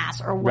being an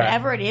ass, or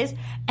whatever it is,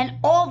 and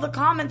all the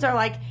comments are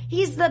like,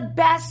 he's the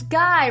best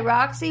guy,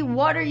 Roxy,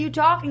 what are you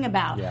talking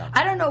about? Yeah.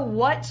 I don't know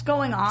what's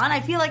going on. I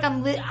feel like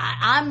I'm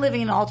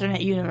living in an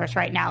alternate universe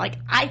right now. Like,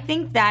 I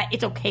think that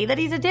it's okay that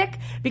he's a dick,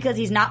 because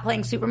he's not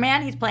playing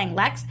Superman, he's playing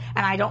Lex,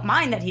 and I don't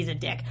mind that he's a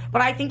dick.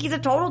 But I think he's a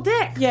total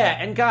dick. Yeah,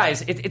 and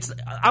guys, it's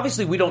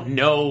obviously we don't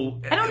know,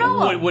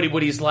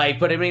 what he's like,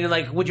 but I mean,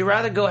 like, would you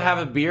rather go have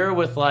a beer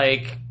with,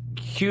 like,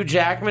 Hugh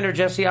Jackman or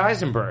Jesse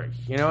Eisenberg?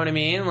 You know what I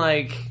mean?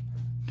 Like,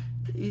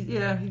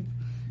 yeah,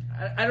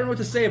 I don't know what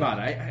to say about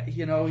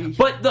it.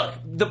 But look,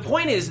 the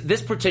point is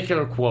this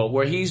particular quote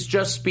where he's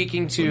just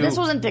speaking to. This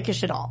wasn't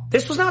dickish at all.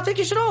 This was not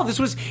dickish at all.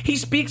 He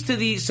speaks to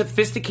the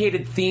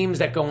sophisticated themes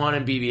that go on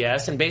in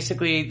BVS, and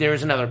basically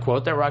there's another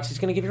quote that Roxy's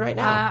going to give you right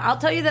now. I'll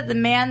tell you that the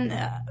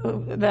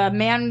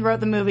man wrote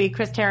the movie,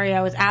 Chris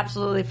Terrio, is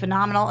absolutely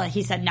phenomenal, and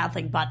he said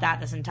nothing but that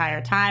this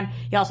entire time.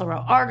 He also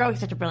wrote Argo. He's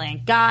such a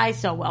brilliant guy,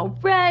 so well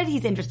read.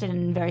 He's interested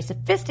in very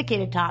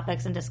sophisticated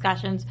topics and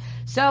discussions.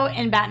 So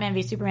in Batman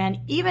v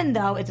Superman, even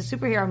though it's a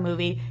superhero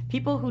movie,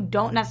 people who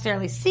don't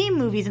necessarily see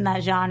movies in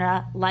that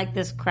genre, like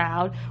this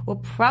crowd, will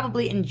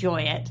probably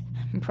enjoy it.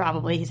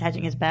 Probably, he's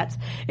hedging his bets.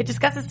 It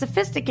discusses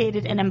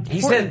sophisticated and important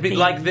He said themes.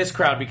 Like this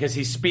crowd because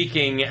he's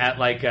speaking at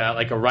like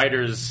a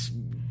writer's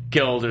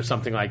guild or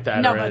something like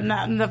that. No, but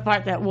not the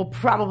part that will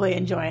probably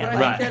enjoy it.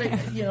 I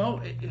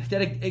think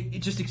that it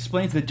just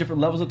explains the different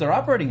levels that they're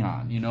operating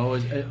on.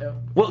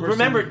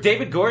 Remember,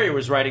 David Goyer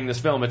was writing this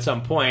film at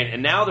some point,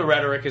 and now the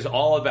rhetoric is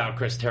all about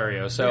Chris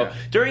Terrio. So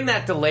during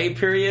that delay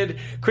period,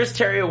 Chris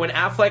Terrio, when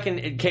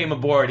Affleck came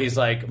aboard, he's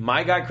like,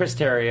 my guy Chris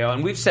Terrio,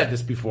 and we've said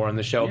this before on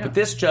the show, but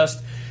this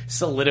just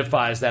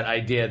solidifies that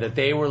idea that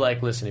they were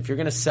like, listen, if you're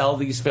going to sell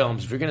these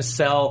films, if you're going to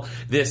sell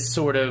this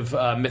sort of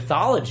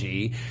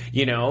mythology,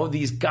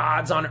 these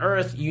gods on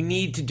Earth, you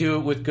need to do it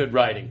with good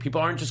writing.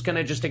 People aren't just going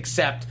to just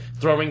accept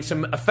throwing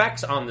some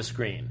effects on the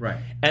screen. Right.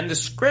 And the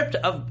script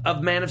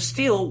of Man of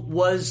Steel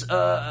was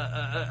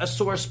a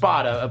sore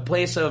spot, a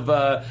place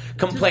of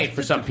complaint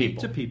for some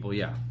people. To people,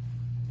 yeah.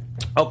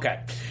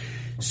 Okay.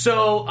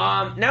 So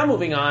now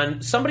moving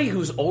on, somebody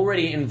who's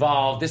already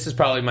involved, this is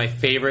probably my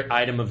favorite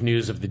item of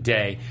news of the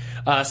day.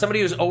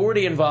 Somebody who's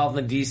already involved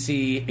in the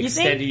DC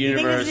Extended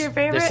Universe. You think this is your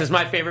favorite? This is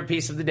my favorite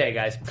piece of the day,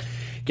 guys.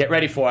 Get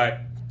ready for it.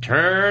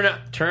 Turn up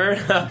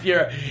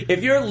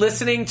if you're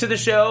listening to the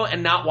show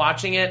and not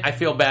watching it, I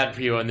feel bad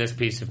for you on this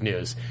piece of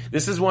news.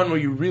 This is one where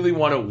you really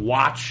want to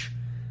watch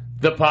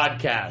the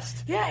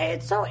podcast. Yeah,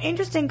 it's so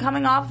interesting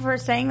coming off of her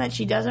saying that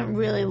she doesn't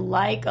really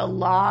like a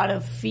lot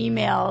of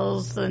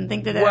females and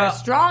think that they're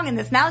strong in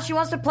this. Now she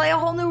wants to play a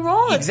whole new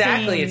role.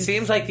 Exactly. It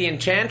seems like the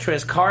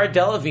Enchantress, Cara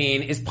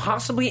Delevingne, is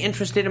possibly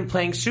interested in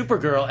playing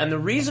Supergirl. And the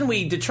reason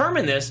we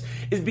determine this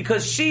is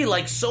because she,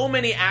 like so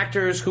many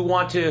actors who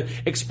want to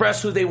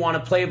express who they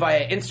want to play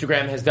via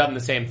Instagram, has done the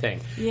same thing.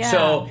 Yeah.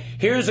 So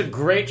here's a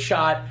great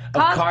shot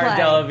of Cara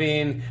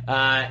Delevingne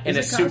in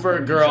a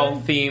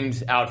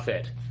Supergirl-themed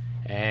outfit.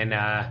 And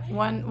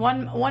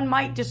one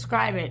might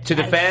describe it to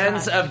the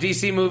fans of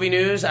DC Movie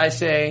News, I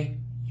say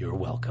you're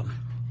welcome.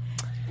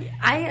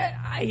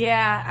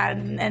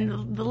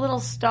 And the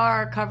little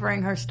star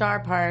covering her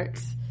star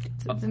parts.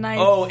 It's nice.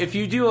 Oh, if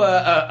you do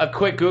a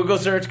quick Google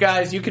search,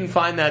 guys, you can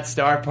find that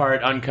star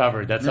part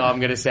uncovered. That's all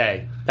I'm gonna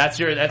say. That's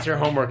your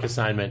homework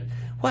assignment.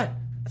 What?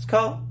 It's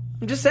called.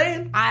 I'm just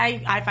saying.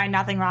 I find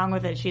nothing wrong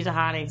with it. She's a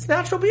hottie. It's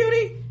natural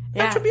beauty.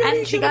 Yeah,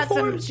 and she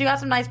got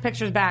some nice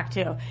pictures back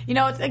too. You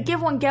know, it's a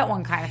give one get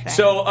one kind of thing.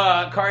 So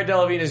Cara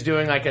Delevingne is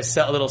doing like a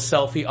little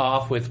selfie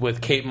off with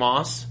Kate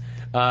Moss,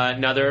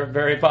 another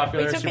very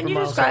popular. Wait, so can you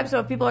describe? So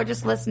if people are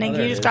just listening,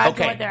 can you describe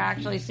what they're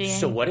actually seeing?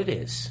 So what it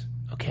is?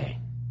 Okay,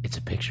 it's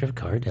a picture of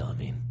Cara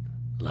Delevingne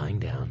lying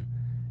down,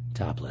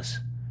 topless,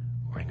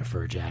 wearing a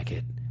fur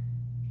jacket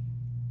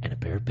and a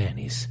pair of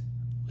panties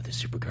with a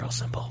Supergirl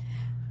symbol.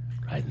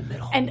 Right in the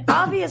middle. And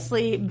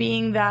obviously,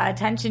 being the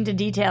attention to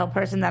detail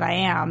person that I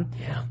am,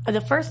 the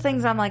first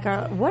things I'm like,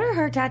 what are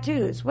her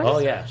tattoos?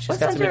 What's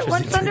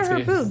under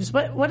her boobs?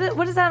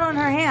 What is that on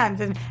her hands?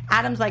 And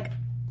Adam's like,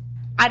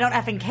 I don't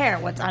effing care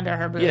what's under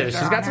her boobs. Yeah,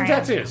 she's got some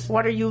tattoos.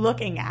 What are you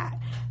looking at?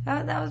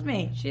 That was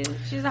me. She's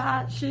a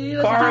hot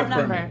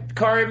number.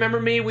 Cara, remember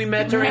me? We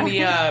met during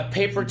the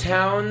Paper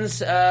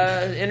Towns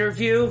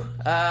interview.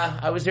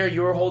 I was there.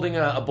 You were holding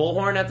a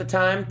bullhorn at the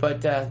time,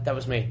 but that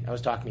was me. I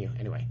was talking to you.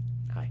 Anyway.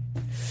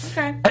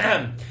 Okay.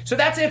 So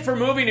that's it for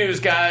movie news,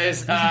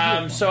 guys.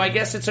 So I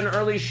guess it's an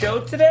early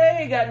show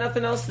today. Got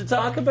nothing else to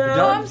talk about?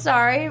 No, I'm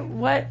sorry.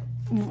 What?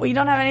 We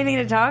don't have anything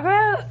to talk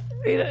about?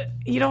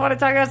 You don't want to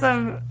talk about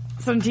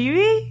some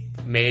TV?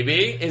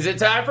 Maybe. Is it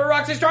time for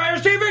Roxy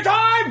Strier's TV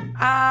time?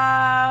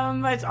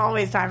 It's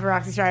always time for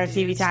Roxy Strier's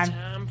TV time. It's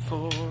time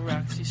for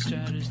Roxy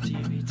Strier's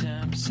TV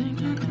time. Sing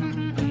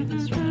along, play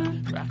this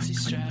round. Roxy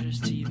Strier's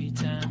TV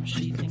time.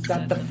 She thinks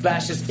that the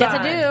Flash is fine. Yes,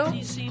 I do.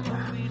 DC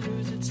movie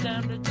news. It's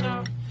time to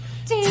talk.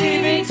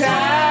 TV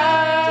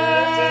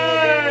time!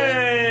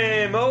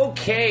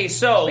 Okay,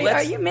 so Wait,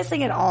 are you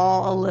missing it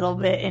all a little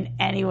bit in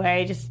any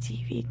way? Just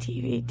TV.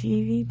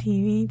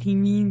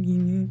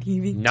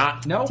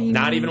 Not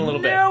even a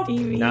little bit. Nope.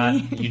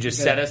 You just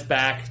set us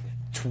back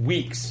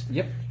weeks.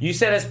 Yep. You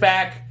set us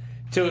back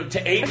to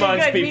 8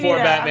 months before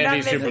Batman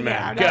v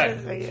Superman.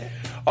 Good.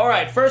 All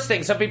right, first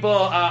thing, some people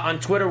on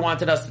Twitter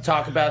wanted us to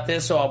talk about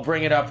this, so I'll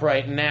bring it up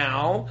right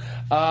now.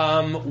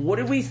 What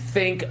did we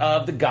think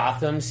of the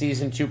Gotham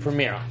Season 2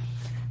 premiere?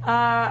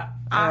 I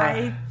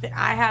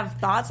have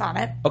thoughts on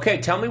it. Okay,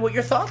 tell me what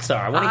your thoughts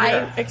are. I want to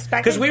hear.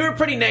 Because we were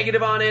pretty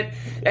negative on it,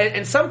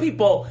 and some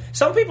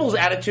people's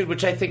attitude,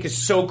 which I think is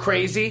so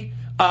crazy,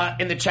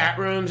 in the chat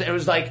rooms, it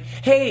was like,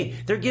 hey,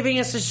 they're giving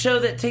us a show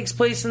that takes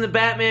place in the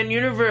Batman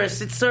universe.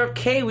 It's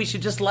okay. We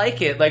should just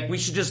like it. Like, we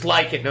should just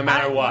like it no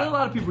matter what. A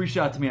lot of people reached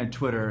out to me on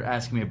Twitter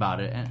asking me about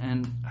it.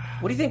 And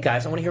what do you think,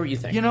 guys? I want to hear what you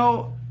think. You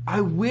know,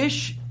 I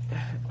wish...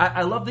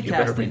 I love the casting.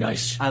 You better be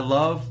nice. I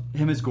love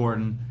him as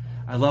Gordon.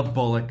 I love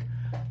Bullock.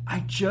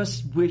 I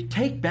just... We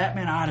take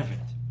Batman out of it.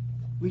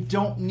 We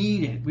don't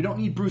need it. We don't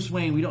need Bruce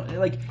Wayne. We don't...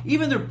 Like,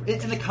 even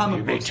in the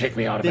comic books... take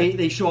me out of it.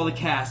 They show all the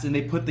cast, and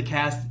they put the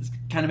cast...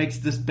 kind of makes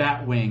this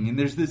Batwing, and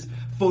there's this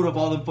photo of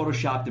all them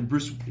photoshopped, and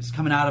Bruce is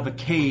coming out of a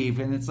cave,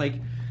 and it's like,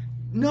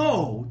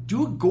 no,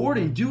 do it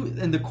Gordon,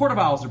 and the Court of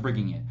Owls are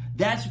bringing it.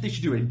 That's what they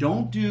should do. And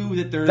don't do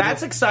that they're...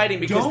 That's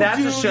exciting, because that's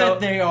a show... Don't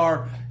do that they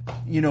are,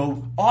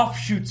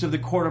 offshoots of the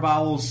Court of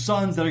Owls'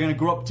 sons that are going to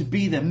grow up to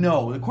be them.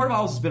 No, the Court of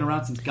Owls has been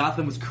around since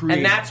Gotham was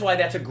created. And that's why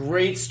that's a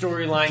great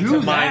storyline to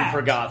mine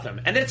for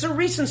Gotham. And it's a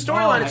recent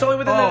storyline. It's only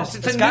within it's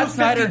a Scott new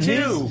Snyder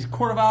 52. His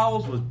Court of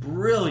Owls was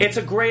brilliant. It's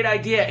a great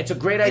idea. It's a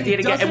great idea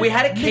to get. And we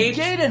had a cape.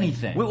 Negate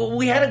anything.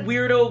 We had a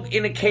weirdo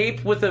in a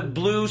cape with a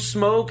blue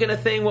smoke and a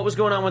thing. What was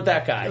going on with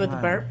that guy? With the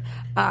burp?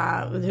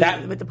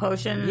 With the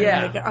potion?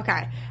 Yeah.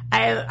 Okay.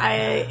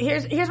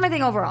 Here's my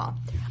thing overall.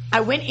 I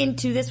went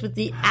into this with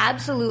the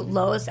absolute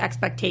lowest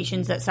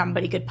expectations that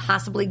somebody could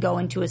possibly go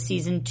into a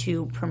season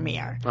 2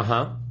 premiere.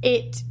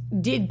 It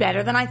did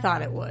better than I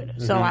thought it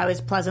would, so I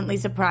was pleasantly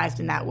surprised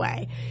in that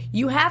way.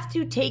 You have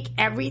to take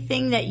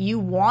everything that you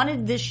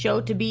wanted this show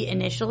to be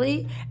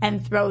initially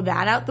and throw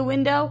that out the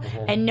window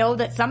and know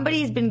that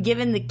somebody's been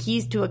given the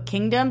keys to a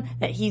kingdom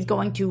that he's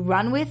going to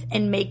run with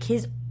and make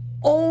his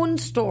own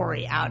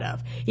story out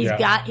of. He's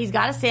got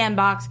a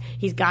sandbox.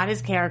 He's got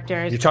his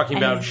characters. You're talking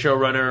about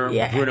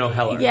showrunner Bruno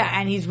Heller. Yeah,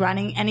 and he's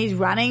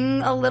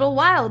running a little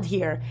wild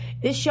here.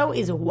 This show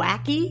is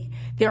wacky.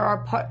 There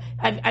are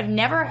I've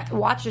never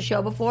watched a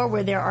show before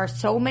where there are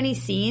so many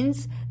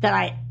scenes that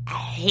I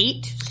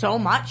hate so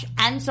much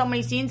and so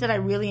many scenes that I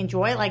really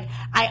enjoy. Like,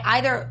 I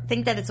either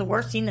think that it's the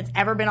worst scene that's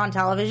ever been on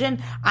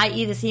television,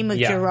 i.e. the scene with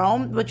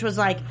Jerome, which was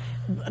like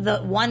the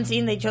one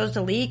scene they chose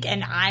to leak,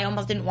 and I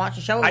almost didn't watch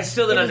the show. I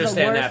still didn't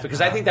understand that,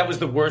 because I think that was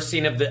the worst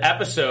scene of the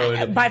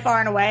episode. By far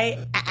and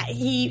away.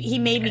 He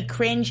made me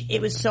cringe.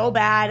 It was so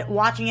bad.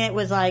 Watching it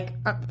was like,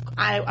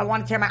 I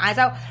want to tear my eyes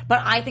out.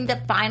 But I think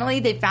that finally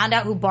they found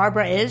out who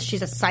Barbara is.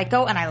 She's a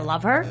psycho, and I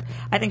love her.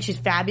 I think she's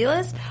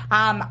fabulous.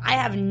 I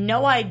have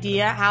no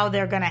idea how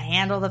they're going to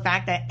handle the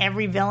fact that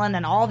every villain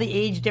and all the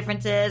age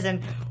differences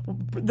and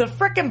the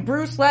frickin'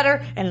 Bruce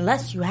letter,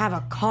 unless you have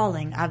a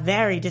calling, a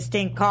very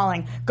distinct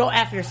calling, go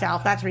F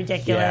yourself. That's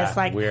ridiculous.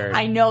 Yeah, weird.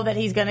 I know that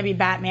he's going to be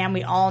Batman.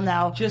 We all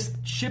know.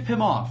 Just ship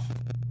him off.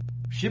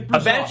 Bruce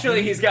Eventually,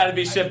 off. He's got to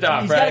be shipped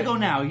off. He's right? got to go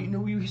now.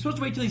 He's supposed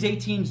to wait till he's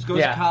 18,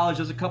 goes to college,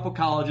 does a couple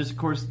colleges, of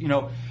course,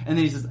 and then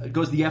he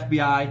goes to the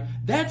FBI.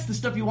 That's the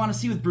stuff you want to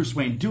see with Bruce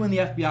Wayne, doing the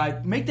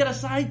FBI. Make that a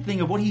side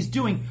thing of what he's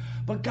doing.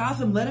 But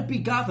Gotham, let it be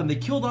Gotham. They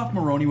killed off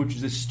Maroni, which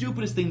was the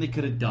stupidest thing they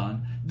could have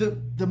done.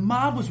 The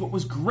mob was what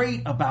was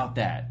great about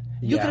that.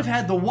 You could have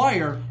had The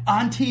Wire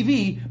on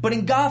TV, but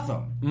in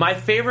Gotham. My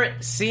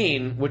favorite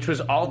scene, which was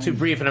all too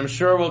brief, and I'm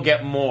sure we'll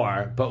get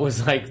more, but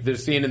was like the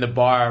scene in the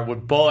bar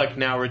with Bullock,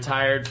 now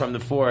retired from the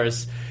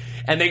force,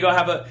 and they go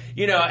have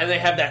and they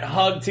have that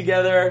hug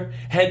together,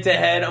 head to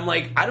head. I'm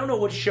like, I don't know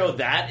what show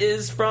that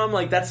is from.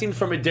 Like, that seems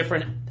from a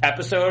different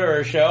episode or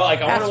a show.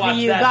 Like, I want to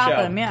watch that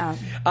Gotham, show.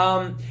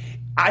 Yeah.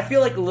 I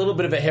feel like a little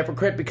bit of a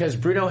hypocrite because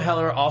Bruno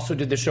Heller also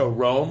did the show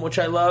Rome, which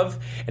I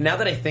love. And now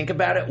that I think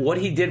about it, what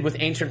he did with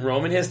ancient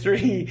Roman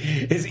history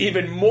is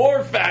even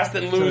more fast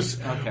and loose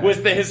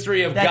with the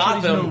history of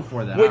Gotham,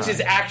 which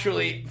is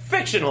actually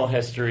fictional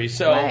history.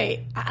 So,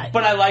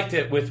 but I liked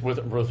it with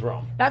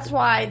Rome. That's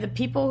why the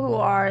people who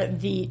are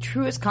the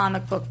truest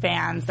comic book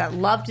fans that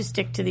love to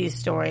stick to these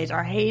stories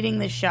are hating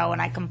the show,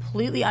 and I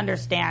completely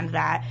understand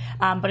that.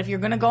 But if you're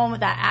going to go in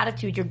with that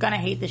attitude, you're going to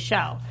hate the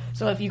show.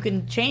 So if you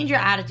can change your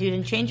attitude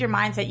and change your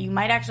mindset, you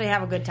might actually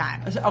have a good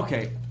time.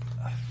 Okay.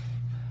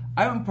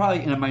 I'm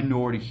probably in a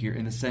minority here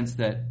in the sense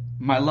that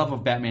my love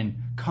of Batman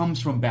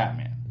comes from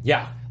Batman.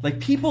 Yeah.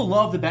 Like, people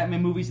love the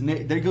Batman movies, and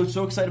they go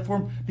so excited for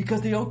them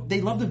because they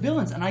love the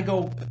villains. And I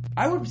go,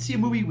 I would see a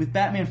movie with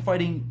Batman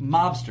fighting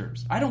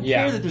mobsters. I don't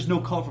care that there's no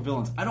colorful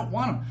villains. I don't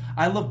want them.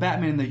 I love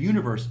Batman in the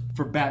universe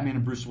for Batman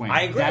and Bruce Wayne.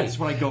 I agree. That's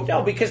what I go for.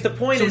 No, because the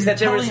point is that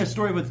there telling a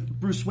story with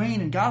Bruce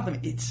Wayne and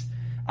Gotham,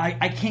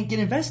 I can't get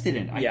invested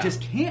in. I just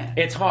can't.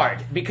 It's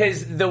hard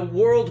because the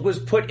world was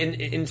put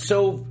in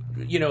so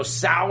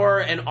sour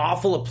and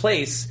awful a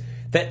place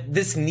that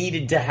this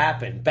needed to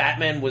happen.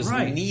 Batman was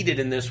needed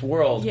in this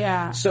world.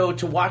 Yeah. So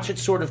to watch it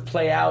sort of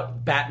play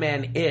out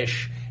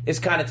Batman-ish is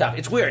kind of tough.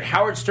 It's weird.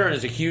 Howard Stern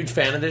is a huge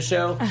fan of this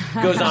show.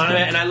 Goes on it,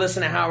 and I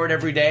listen to Howard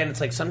every day, and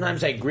it's like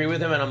sometimes I agree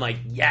with him, and I'm like,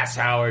 yes,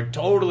 Howard,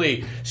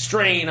 totally.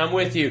 Strain, I'm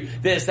with you.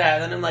 This, that.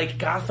 And then I'm like,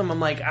 Gotham, I'm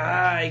like,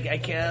 I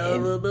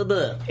can't.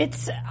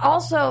 It's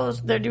also,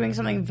 they're doing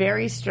something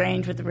very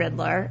strange with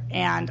Riddler,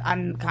 and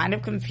I'm kind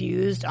of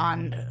confused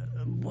on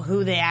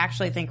who they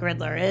actually think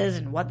Riddler is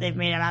and what they've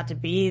made him out to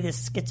be,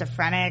 this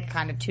schizophrenic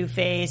kind of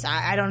Two-Face.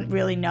 I don't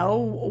really know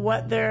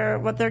what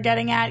they're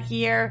getting at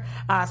here.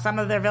 Some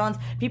of their villains,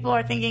 people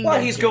are thinking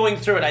he's going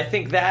through it. I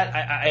think that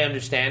I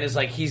understand is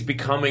like he's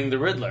becoming the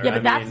Riddler. Yeah,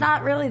 but that's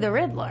not really the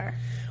Riddler.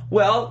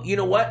 Well, you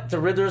know what? The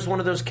Riddler is one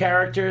of those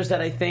characters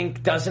that I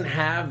think doesn't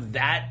have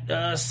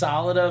that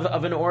solid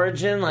of an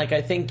origin. Like,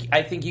 I think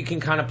you can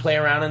kind of play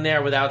around in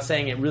there without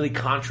saying it really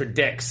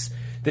contradicts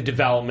the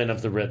development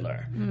of the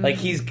Riddler. Like,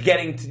 he's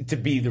getting to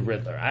be the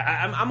Riddler.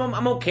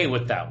 I'm okay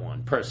with that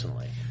one,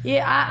 personally.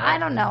 Yeah, I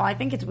don't know. I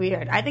think it's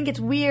weird.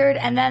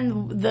 And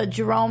then the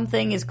Jerome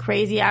thing is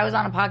crazy. I was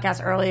on a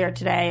podcast earlier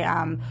today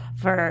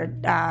for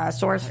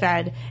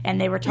SourceFed, and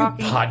they were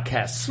talking...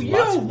 Podcast slut.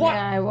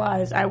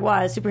 Yeah, I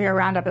was. Superhero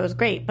Roundup. It was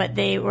great. But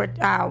they were...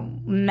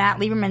 Matt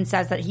Lieberman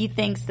says that he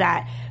thinks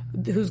that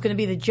who's going to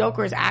be the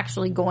Joker is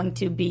actually going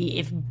to be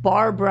if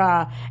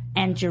Barbara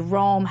and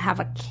Jerome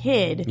have a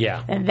kid.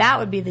 Yeah. Then that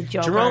would be the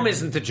Joker. Jerome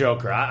isn't the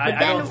Joker. I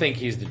don't think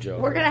he's the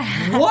Joker. We're gonna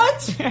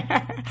what?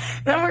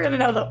 Then we're gonna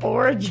know the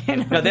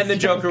origin. No, then the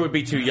Joker would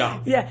be too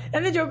young. Yeah,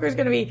 then the Joker is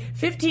going to be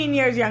 15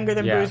 years younger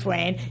than Bruce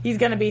Wayne. He's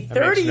going to be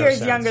 30 no years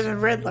sense. younger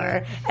than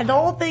Riddler, and the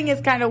whole thing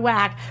is kind of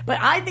whack. But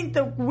I think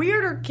the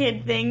weirder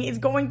kid thing is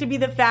going to be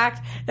the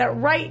fact that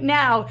right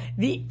now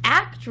the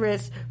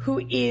actress who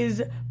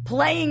is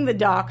playing the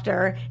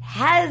Doctor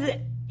has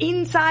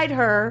inside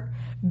her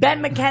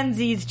Ben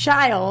McKenzie's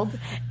child,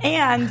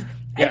 and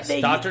yes,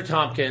 Dr.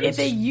 Tompkins if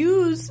they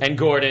use and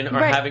Gordon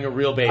are having a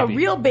real baby,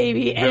 real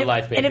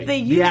life baby, and if they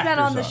use that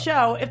on the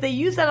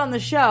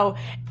show,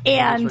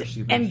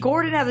 and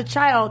Gordon has a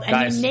child,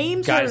 and he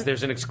names her. Guys,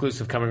 there's an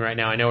exclusive coming right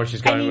now. I know where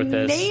she's going with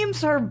this. And he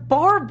names her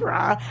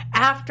Barbara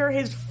after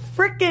his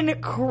freaking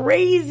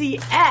crazy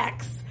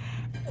ex.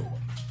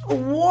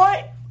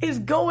 What is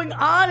going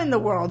on in the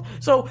world?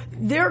 So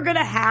they're going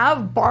to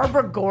have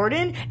Barbara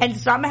Gordon, and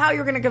somehow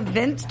you're going to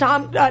convince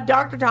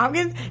Dr.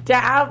 Tompkins to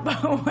have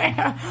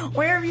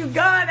where have you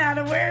gone,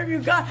 Adam? Where have you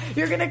gone?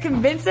 You're going to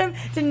convince him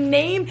to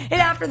name it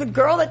after the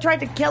girl that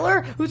tried to kill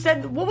her, who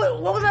said, what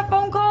was that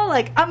phone call?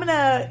 Like, I'm going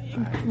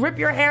to rip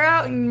your hair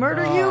out and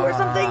murder you or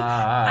something?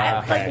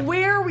 Okay. Like,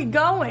 where are we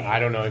going? I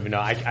don't even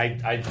know.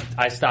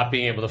 I stopped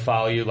being able to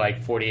follow you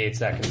like 48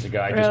 seconds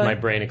ago. My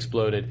brain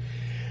exploded.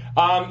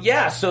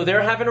 So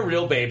they're having a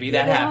real baby.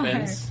 That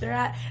happens.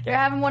 They're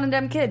having one of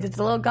them kids. It's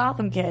a little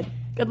Gotham kid.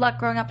 Good luck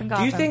growing up in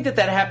Gotham. Do you think that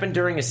happened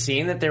during a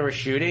scene that they were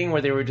shooting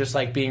where they were just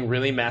like being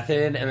really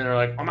method and then they're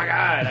like, oh my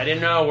God, I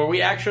didn't know. Were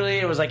we actually?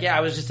 It was like, yeah,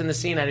 I was just in the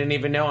scene. I didn't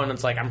even know. And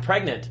it's like, I'm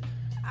pregnant.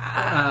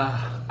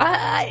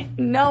 I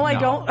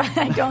don't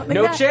think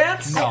No that.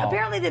 chance? No.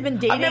 Apparently they've been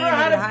dating I've never and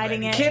had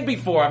hiding it. kid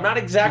before. I'm not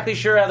exactly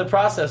sure how the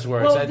process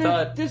works.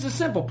 Well, there's a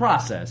simple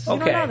process. You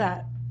don't know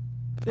that.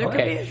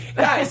 Okay.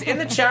 Guys, in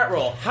the chat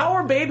roll, how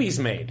are babies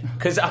made?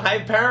 Because I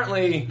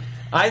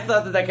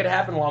thought that could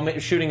happen while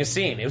shooting a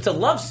scene. It was a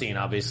love scene,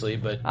 obviously,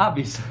 but...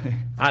 Obviously.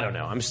 I don't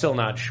know. I'm still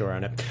not sure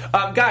on it.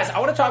 Guys, I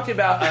want to talk to you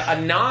about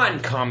a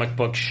non-comic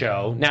book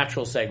show.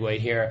 Natural segue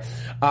here.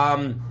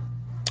 I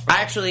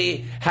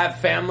actually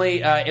have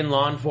family in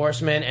law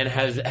enforcement and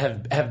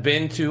have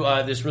been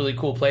to this really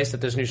cool place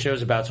that this new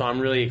show's about, so I'm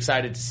really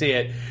excited to see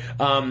it.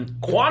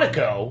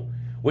 Quantico,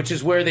 which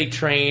is where they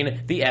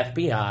train the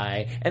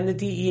FBI and the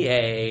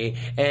DEA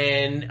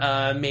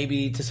and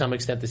maybe to some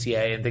extent the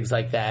CIA and things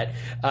like that,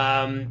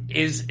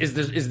 is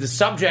the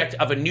subject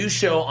of a new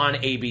show on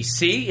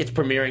ABC. It's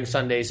premiering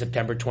Sunday,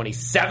 September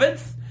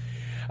 27th.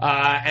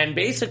 And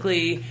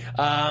basically,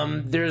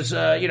 there's,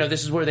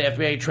 this is where the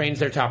FBI trains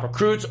their top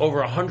recruits.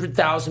 Over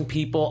 100,000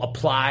 people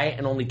apply,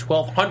 and only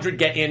 1,200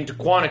 get into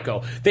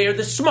Quantico. They are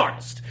the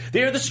smartest,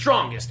 they are the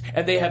strongest,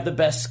 and they have the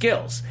best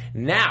skills.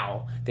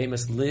 Now, they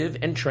must live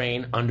and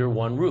train under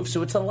one roof.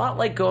 So it's a lot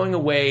like going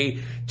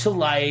away to,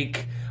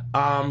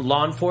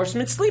 law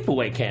enforcement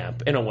sleepaway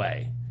camp, in a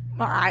way.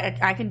 Well,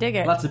 I can dig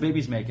it. Lots of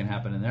babies making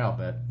happen in there, I'll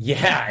bet.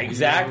 Yeah,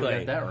 exactly.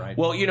 Got that right.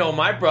 Well,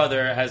 my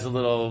brother has a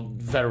little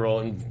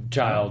federal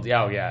child.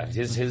 Oh, yeah.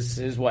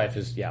 His wife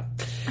is, yeah.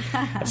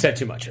 I've said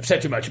too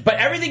much. But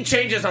everything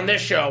changes on this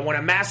show when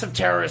a massive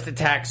terrorist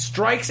attack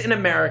strikes in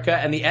America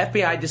and the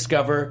FBI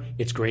discover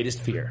its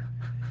greatest fear.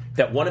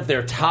 That one of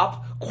their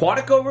top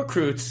Quantico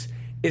recruits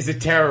is a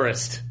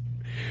terrorist.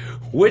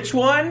 Which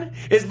one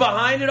is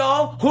behind it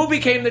all? Who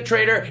became the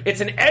traitor?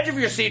 It's an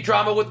edge-of-your-seat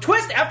drama with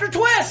twist after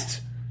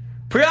twist.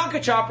 Priyanka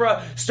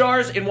Chopra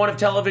stars in one of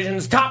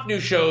television's top new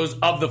shows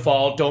of the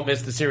fall. Don't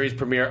miss the series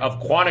premiere of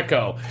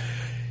Quantico.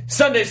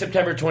 Sunday,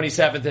 September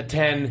 27th at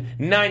 10,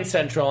 9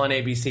 Central on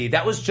ABC.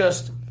 That was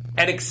just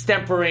an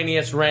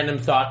extemporaneous random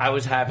thought I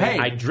was having. Hey,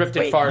 I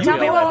drifted far. Tell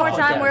me one more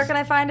time. Where can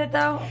I find it,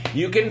 though?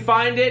 You can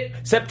find it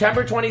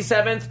September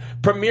 27th,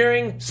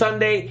 premiering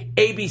Sunday,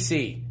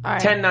 ABC, All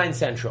right. 10, 9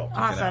 Central.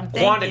 Awesome.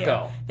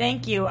 Quantico.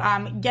 Thank you.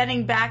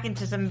 Getting back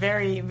into some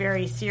very,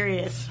 very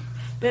serious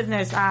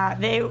business,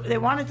 they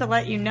wanted to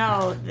let you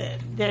know that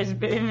there's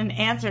been an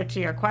answer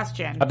to your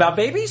question. About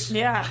babies?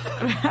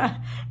 Yeah.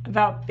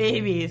 About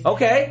babies.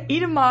 Okay.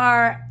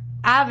 Itamar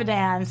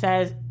Avidan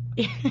says...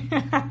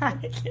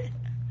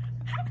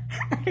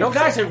 No,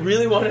 guys, I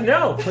really want to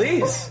know.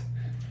 Please.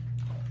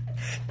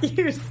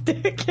 You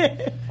stick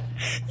it.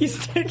 You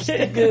stick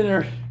it in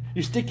her.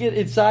 You stick it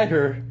inside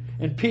her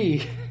and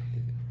pee.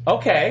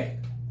 Okay.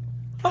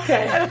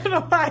 I don't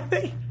know why I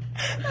think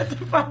that's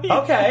funny.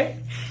 Okay.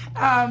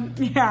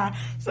 Yeah.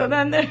 So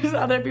then there's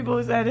other people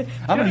who said...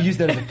 I'm going to use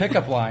that as a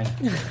pickup line.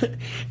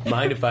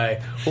 Mind if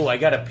I... Oh, I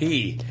got to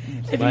pee.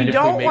 If you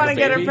don't want to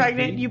get her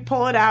pregnant, you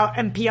pull it out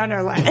and pee on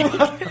her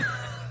leg.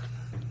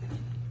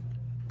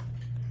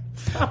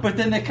 But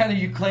then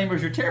you claim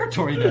as your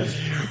territory then.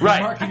 Right.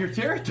 You're marking your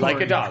territory.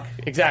 Like a dog.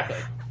 Exactly.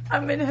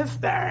 I'm in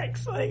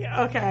hysterics.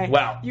 Okay.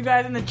 Wow. You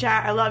guys in the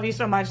chat, I love you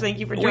so much. Thank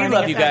you for joining us. We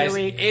love you guys.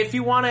 Every week. If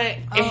you want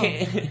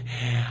to...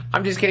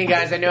 I'm just kidding,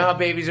 guys. I know how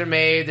babies are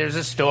made. There's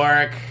a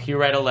stork. You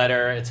write a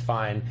letter. It's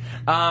fine.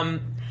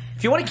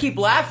 If you want to keep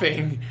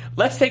laughing,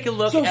 let's take a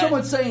look at... So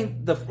someone's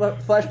saying, the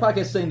Flash Podcast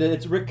is saying that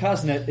it's Rick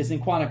Cosnett is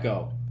in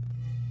Quantico.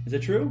 Is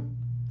it true?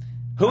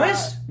 Who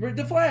is?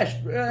 The Flash.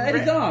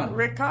 Eddie Dawn.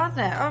 Rick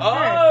Cosnett.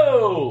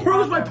 Oh!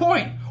 Proves my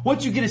point.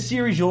 Once you get a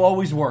series, you'll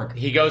always work.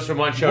 He goes from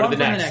one show to the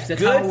next.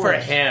 Good for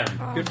him.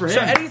 Good for him.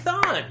 So Eddie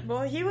Thawne.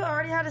 Well, he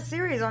already had a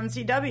series on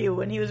CW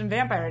when he was in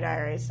Vampire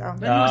Diaries. So he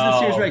wasn't the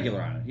series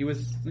regular on it. He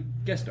was the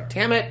guest star.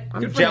 Damn it.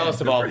 I'm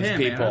jealous of all these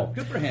people. Man.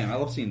 Good for him. I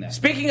love seeing that.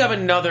 Speaking of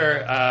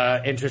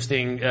another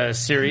interesting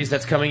series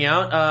that's coming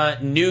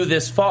out, new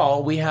this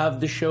fall, we have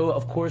the show,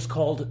 of course,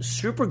 called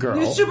Supergirl.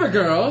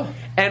 Supergirl.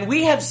 And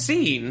we have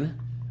seen...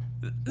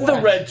 The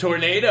Red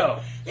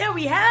Tornado. Yeah,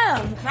 we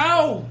have.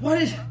 No,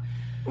 what is...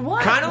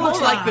 What? Kind of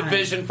looks like the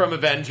Vision from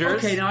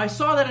Avengers. Okay, now I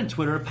saw that on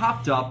Twitter. It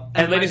popped up.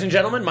 And ladies and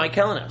gentlemen, Mike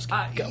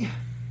Kalinowski.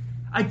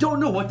 I don't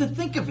know what to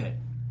think of it.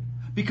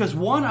 Because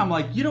one, I'm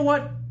like, you know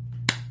what?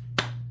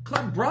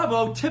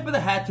 bravo, tip of the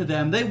hat to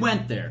them. They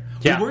went there.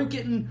 Yeah. We weren't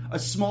getting a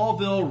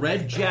Smallville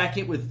red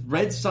jacket with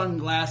red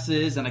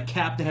sunglasses and a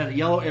cap that had a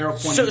yellow arrow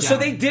pointing down. So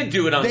they did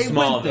do it on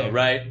Smallville,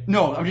 right?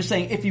 No, I'm just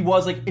saying if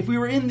we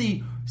were in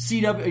the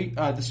CW,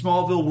 the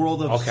Smallville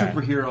world of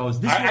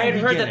superheroes, this I had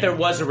heard that there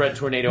was a Red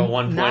Tornado at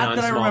one point on Smallville. Not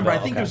that I remember. I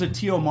think there was a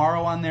T.O.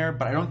 Morrow on there,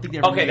 but I don't think they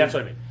ever made that's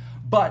what I mean.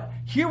 But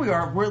here we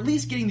are. We're at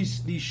least getting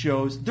these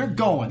shows. They're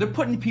going. They're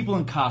putting people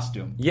in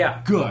costume.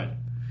 Yeah. Good.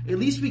 At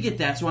least we get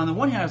that. So on the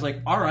one hand, I was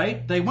like, all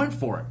right, they went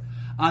for it.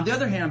 On the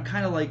other hand, I'm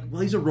kind of like,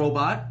 well, he's a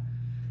robot.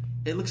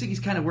 It looks like he's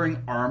kind of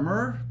wearing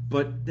armor,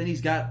 but then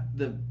he's got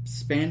the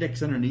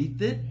spandex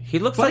underneath it. He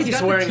looks like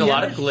he's wearing a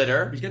lot of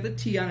glitter. He's got the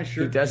T on his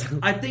shirt. He does.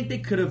 I think they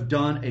could have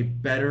done a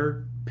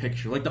better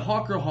picture, like the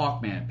Hawkgirl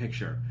Hawkman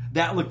picture.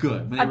 That looked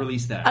good when they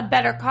released that. A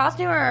better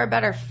costume or a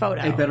better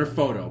photo? A better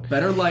photo.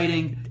 Better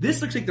lighting.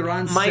 This looks like they're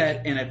on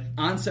set and an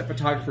on-set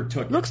photographer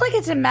took it. Looks like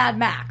it's in Mad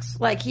Max.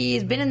 Like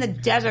he's been in the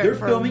desert They're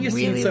for filming a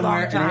really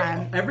long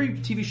time. And every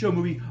TV show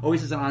movie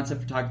always has an on-set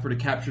photographer to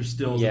capture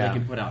stills that they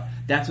can put out.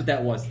 That's what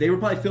that was. They were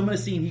probably filming a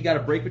scene. He got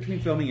a break between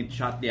filming and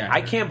shot the actor.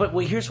 I can't, but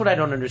here's what I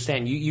don't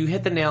understand. You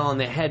hit the nail on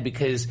the head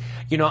because,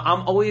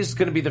 I'm always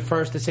going to be the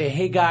first to say,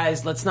 hey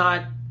guys, let's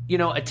not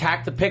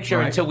attack the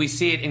picture until we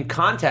see it in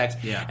context.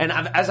 Yeah. And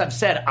as I've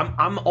said,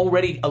 I'm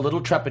already a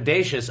little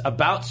trepidatious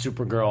about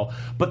Supergirl,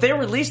 but they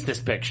released this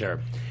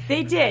picture.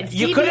 They did.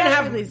 You CBS couldn't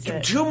have released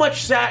it. too much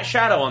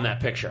shadow on that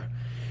picture.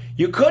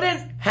 You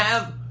couldn't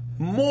have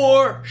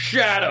more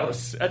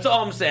shadows. That's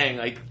all I'm saying.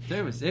 Like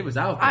it was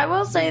out there. I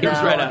will say it was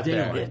though, right out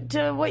there.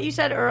 To what you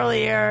said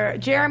earlier,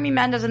 Jeremy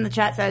Mendez in the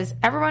chat says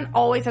everyone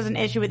always has an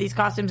issue with these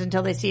costumes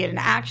until they see it in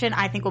action.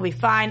 I think we'll be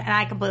fine, and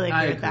I completely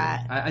agree with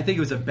that. I think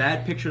it was a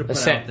bad picture to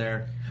put out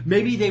there.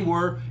 Maybe they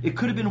were. It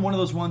could have been one of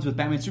those ones with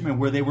Batman and Superman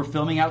where they were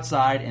filming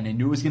outside and they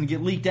knew it was going to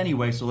get leaked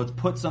anyway. So let's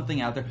put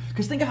something out there.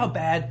 Because think of how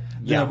bad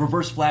the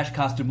Reverse Flash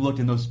costume looked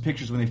in those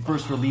pictures when they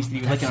first released it.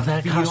 He was like in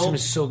a field. Costume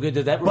is so good.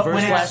 That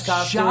Reverse Flash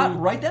costume, shot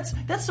right. That's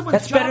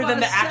better than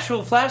the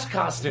actual Flash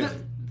costume.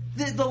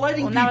 The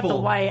lighting now with people,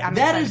 the white,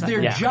 that is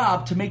their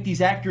job to make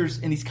these actors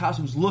in these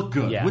costumes look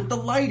good with the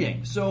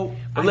lighting. So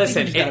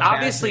listen, it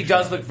obviously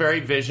does look very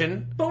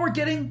Vision, but we're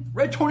getting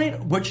Red Tornado,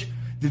 which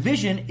the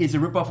Vision is a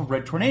ripoff of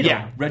Red Tornado.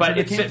 Yeah, Red but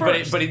Tornado came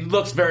first. But he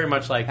looks very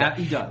much like that.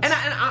 He does. And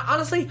I,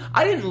 honestly,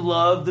 I didn't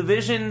love the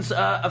Vision's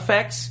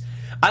effects.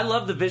 I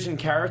love the Vision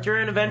character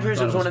in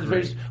Avengers. It was one of the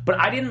favorites. But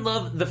I didn't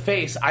love the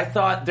face. I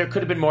thought there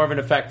could have been more of an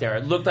effect there.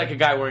 It looked like a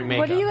guy wearing makeup.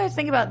 What do you guys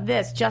think about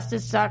this?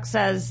 Justice Suck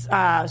says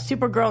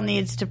Supergirl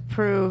needs to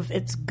prove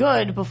it's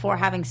good before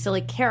having silly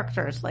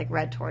characters like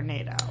Red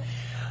Tornado.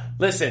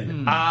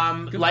 Listen,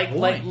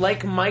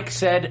 like Mike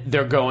said,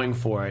 they're going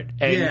for it.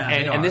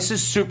 And this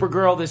is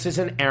Supergirl. This is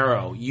an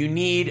Arrow. You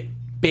need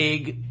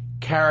big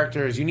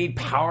characters. You need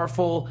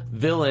powerful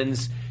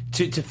villains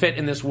to fit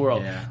in this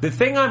world. Yeah. The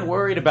thing I'm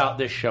worried about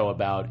this show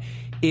about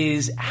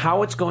is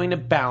how it's going to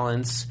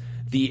balance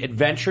the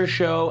adventure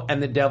show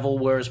and the Devil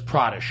Wears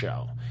Prada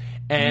show.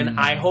 And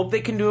I hope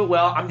they can do it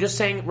well. I'm just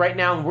saying right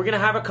now, we're going to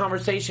have a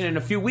conversation in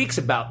a few weeks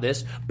about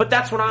this, but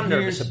that's what I'm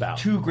nervous about.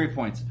 Two great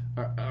points.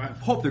 I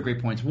hope they're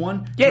great points.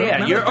 One,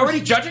 you're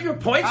already judging your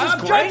points.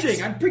 I'm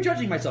judging. I'm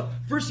prejudging myself.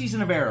 First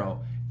season of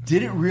Arrow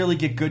didn't really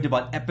get good to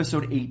about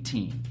episode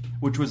 18.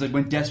 Which was like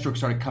when Deathstroke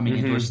started coming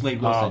into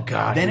Slade Wilson. Oh,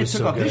 God. Then it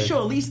took so off. Good. This show,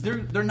 at least,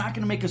 they're not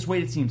going to make us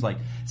wait, it seems like.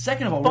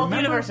 Second of all, Both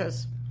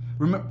universes.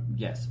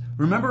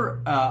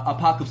 Remember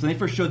Apocalypse, when they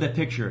first showed that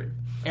picture,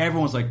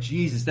 everyone was like,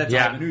 Jesus, that's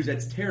all the news,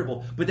 that's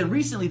terrible. But then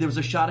recently there was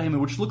a shot of him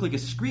which looked like a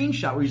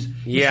screenshot where he's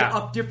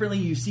up differently,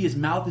 you see his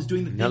mouth is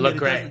doing the thing that it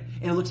doesn't,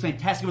 and it looks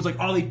fantastic. It was like,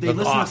 they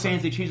listen to the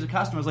fans, they changed the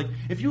costume. I was like,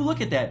 if you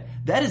look at that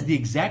is the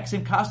exact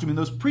same costume in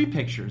those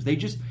pre-pictures.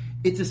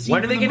 It's a scene.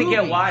 When are they going to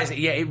get wise?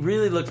 Yeah, it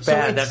really looked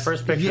bad. That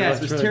first picture it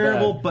was really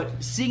terrible. bad.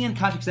 But seeing in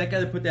context that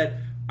guy that put that,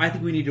 I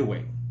think we need to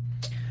wait.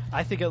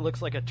 I think it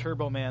looks like a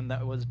Turbo Man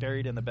that was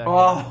buried in the back.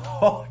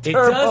 It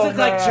does look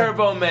like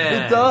Turbo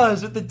Man. It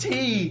does, with the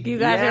T. You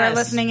guys who are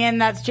listening in,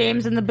 that's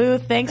James in the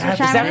booth. Thanks for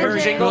chiming in. Is that from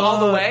Jingle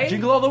All the Way?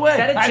 Jingle All the Way. Is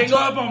that a Jingle?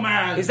 Turbo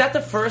Man. Is that the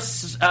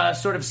first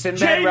sort of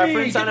Sinbad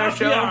reference on our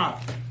show?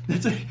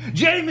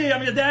 Jamie,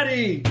 I'm your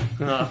daddy.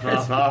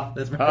 That's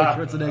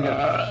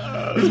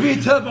Schwarzenegger. It's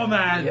me, Turbo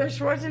Man. Your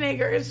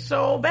Schwarzenegger is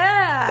so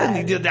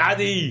bad. Your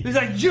daddy. He's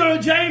like,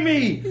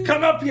 Jamie,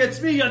 come up here.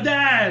 It's me, your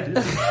dad.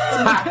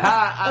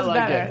 I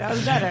like it. That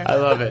was better. I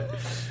love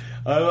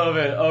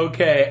it.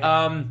 Okay.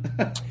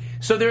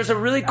 So there's a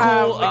really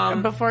cool.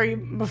 Before you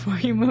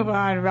move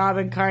on,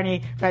 Robin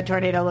Carney, Red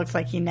Tornado looks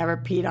like he never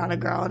peed on a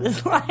girl in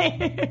his life.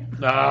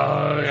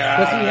 Oh yeah.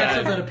 Does he have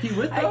something to pee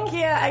with? Though?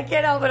 I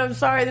can't help it. I'm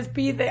sorry. This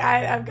pee thing.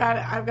 I've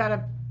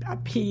got a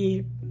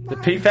pee. The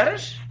pee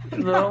fetish?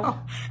 No.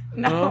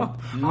 Oh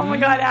my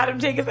God, Adam,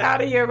 take us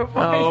out of here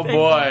before. Oh I say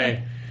boy.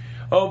 something.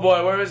 Oh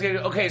boy, where was going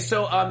to go? Okay,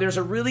 so there's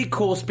a really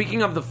cool,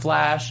 speaking of The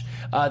Flash,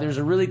 there's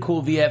a really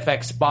cool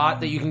VFX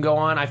spot that you can go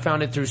on. I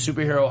found it through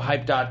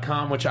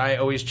superherohype.com, which I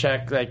always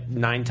check like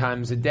 9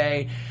 times a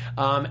day.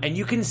 And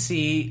you can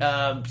see,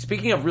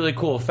 speaking of really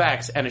cool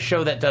effects, and a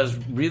show that does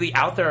really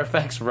out there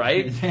effects,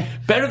 right?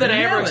 Better than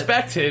I ever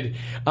expected.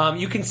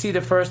 You can see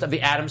the first of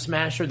the Atom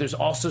Smasher. There's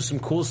also some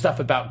cool stuff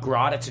about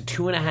Grodd. It's a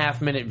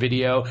 2.5-minute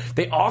video.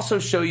 They also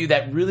show you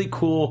that really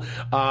cool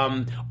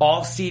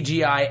all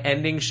CGI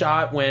ending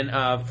shot when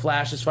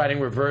Flash is fighting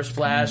Reverse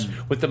Flash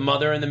with the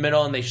mother in the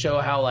middle, and they show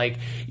how, like,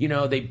 you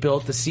know, they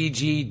built the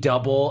CG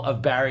double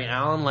of Barry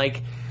Allen,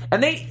 like,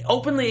 and they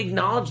openly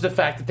acknowledge the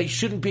fact that they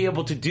shouldn't be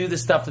able to do the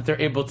stuff that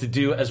they're able to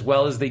do as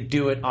well as they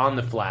do it on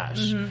the Flash.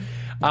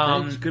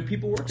 There's good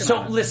people working on it.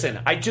 So listen,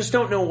 I just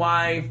don't know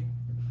why.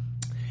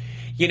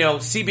 You know,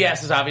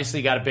 CBS has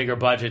obviously got a bigger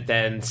budget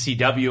than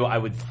CW, I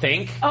would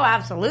think. Oh,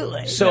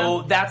 absolutely.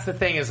 So that's the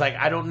thing, is like,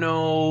 I don't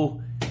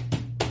know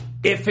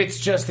if it's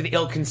just an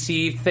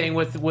ill-conceived thing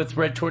with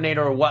Red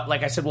Tornado or what.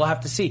 Like I said, we'll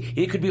have to see.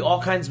 It could be all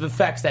kinds of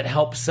effects that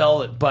help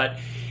sell it, but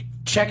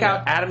check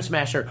out Atom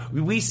Smasher.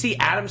 We see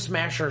Atom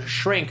Smasher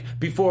shrink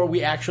before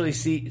we actually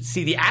see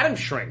the Atom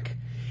shrink.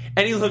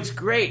 And he looks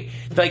great.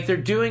 Like, they're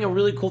doing a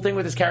really cool thing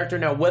with his character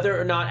now. Whether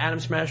or not Atom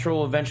Smasher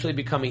will eventually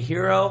become a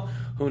hero,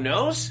 who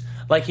knows?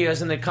 Like he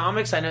was in the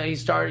comics. I know he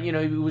started, you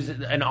know, he was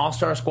an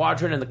all-star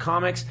squadron in the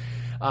comics.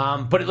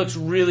 But it looks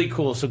really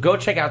cool. So go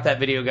check out that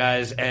video,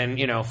 guys. And,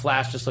 you know,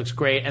 Flash just looks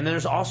great. And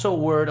there's also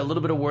a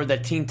little bit of word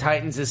that Teen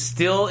Titans is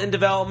still in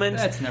development.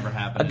 That's never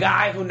happened. A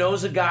guy who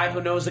knows a guy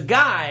who knows a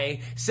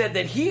guy said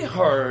that he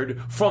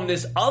heard from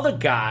this other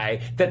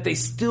guy that they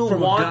still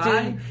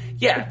wanted.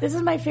 Yeah. This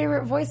is my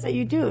favorite voice that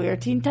you do. You're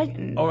Teen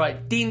Titans. All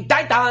right. Teen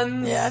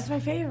Titans. Yeah, that's my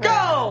favorite.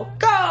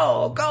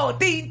 Go,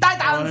 Teen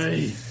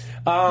Titans.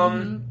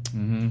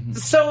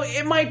 So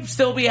it might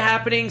still be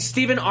happening.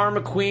 Stephen R.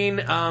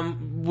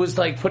 McQueen was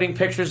like putting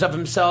pictures of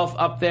himself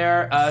up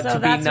there to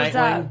be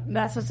Nightwing.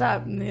 That's what's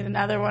up.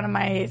 Another one of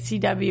my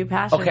CW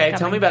passions. Okay,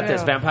 tell me about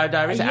this. Vampire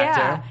Diaries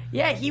actor.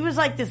 Yeah, he was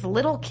like this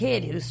little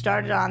kid who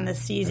started on this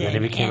season. And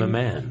then he became a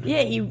man.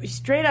 Yeah, he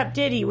straight up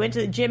did. He went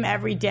to the gym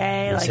every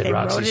day. Like they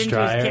wrote it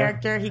into his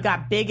character. He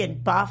got big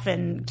and buff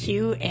and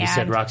cute. And he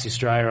said, Roxy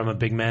Stryer, I'm a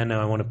big man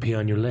now. I want to pee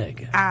on your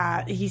leg.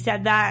 He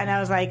said that, and I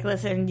was like,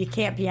 listen, you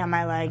can't pee on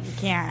my leg. You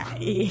can't.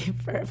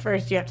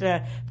 First, you have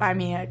to find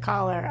me a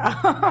collar.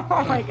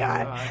 Oh my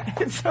God.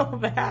 It's so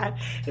bad.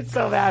 It's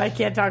so bad. I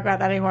can't talk about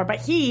that anymore.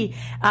 But he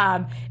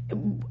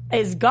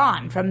is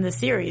gone from the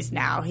series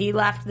now. He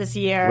left this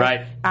year.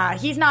 Right.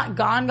 He's not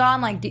gone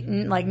like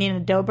Nina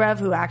Dobrev,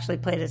 who actually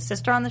played his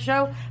sister on the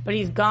show. But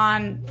he's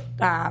gone.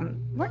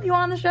 Weren't you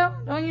on the show?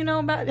 Don't you know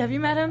about? Have you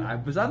met him? I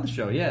was on the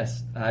show.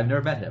 Yes, I've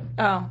never met him.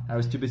 Oh, I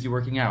was too busy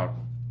working out.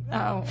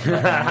 Oh, which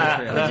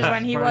is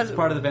when he was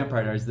part of the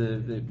Vampire Diaries.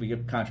 We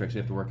get contracts we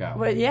have to work out.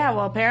 Well, yeah,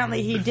 well,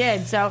 apparently he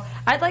did. So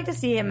I'd like to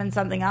see him in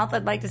something else.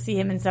 I'd like to see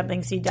him in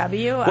something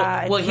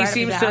CW. Well, he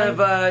seems to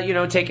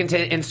have, taken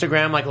to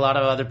Instagram like a lot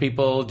of other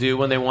people do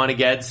when they want to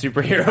get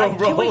superhero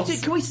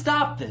roles. Can we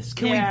stop this?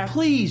 Can we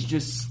please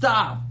just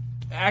stop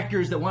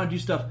actors that want to do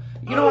stuff?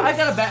 You know, I've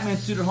got a Batman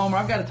suit at home, or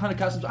I've got a ton of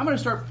costumes. I'm going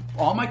to start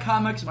all my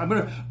comics. I'm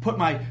going to put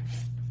my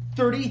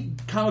 30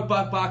 comic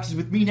book boxes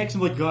with me next to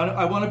him, like, God,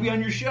 I want to be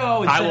on your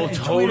show. I will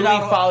totally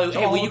follow.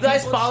 Hey, will you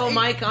guys follow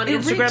Mike on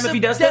Instagram if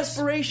he does this?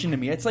 Desperation to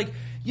me. It's like,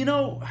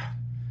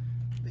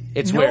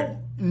 it's weird.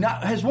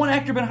 Has one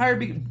actor been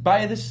hired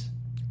by this?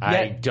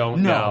 I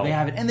don't know. No, they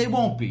haven't, and they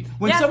won't be.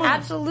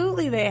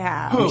 Absolutely they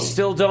have. We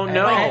still don't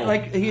know.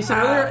 Like he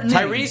said earlier,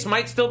 Tyrese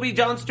might still be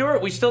Jon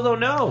Stewart. We still don't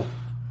know.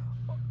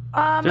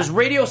 There's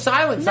radio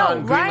silence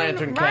on Green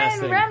Lantern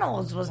casting. Ryan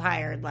Reynolds was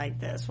hired like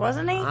this,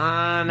 wasn't he?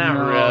 Not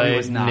really. He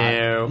was not.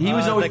 No. He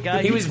was always. The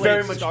guy he was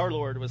very much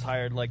Star-Lord was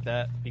hired like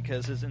that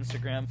because his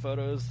Instagram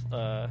photos.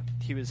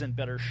 He was in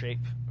better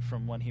shape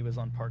from when he was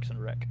on Parks and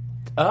Rec.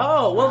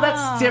 Oh, well,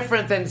 that's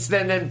different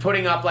than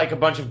putting up like a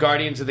bunch of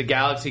Guardians of the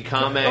Galaxy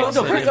comics.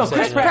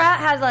 Chris Pratt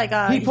had like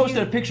a. He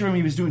posted a picture of him.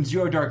 He was doing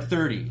Zero Dark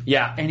 30.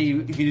 Yeah, and he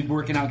was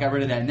working out, got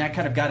rid of that, and that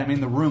kind of got him in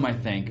the room, I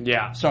think.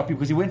 Yeah, saw people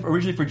because he went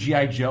originally for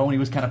G.I. Joe, and he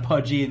was kind of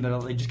pudgy, and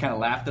they just kind of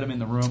laughed at him in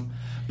the room.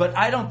 But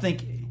I don't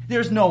think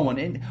there's no one.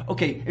 And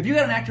okay, if you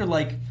got an actor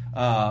like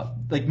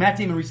Matt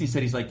Damon recently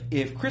said, he's like,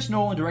 if Chris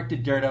Nolan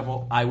directed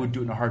Daredevil, I would do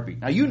it in a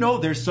heartbeat. Now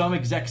there's some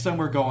exec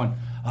somewhere going,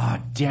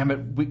 damn it,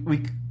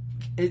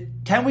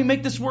 can we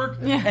make this work?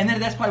 Yeah. And then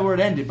that's probably where it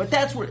ended. But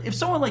that's where, if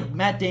someone like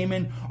Matt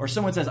Damon or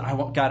someone says, I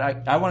want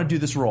to do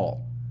this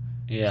role.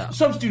 Yeah.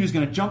 Some studio's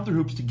going to jump through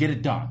hoops to get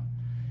it done.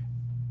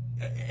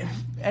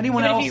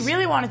 Anyone else? If he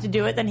really wanted to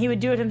do it, then he would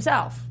do it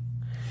himself.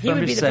 He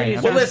would be the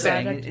producer. Well,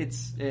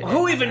 listen,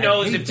 who even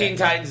knows if Teen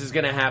Titans is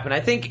going to happen? I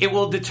think it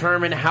will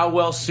determine how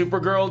well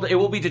Supergirl. It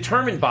will be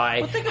determined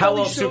by how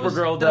well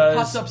Supergirl does.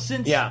 Popped up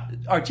since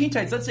our Teen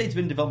Titans. Let's say it's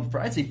been in development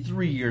for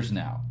 3 years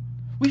now.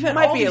 We've had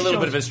Might all be a these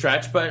little shows- bit of a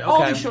stretch, but okay.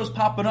 All these shows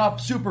popping up,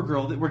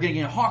 Supergirl, that we're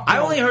getting a Hawk. I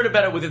only heard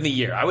about it within the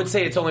year. I would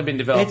say it's only been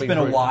developing. It's been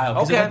a while.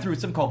 Because Okay. it went through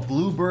something called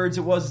Bluebirds.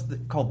 It was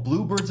called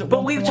Bluebirds at But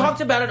one we've point.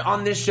 talked about it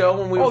on this show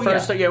when we were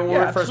first. Yeah, when we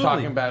were first absolutely.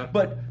 talking about it.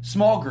 But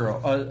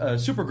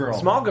Supergirl,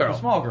 Small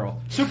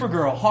Girl.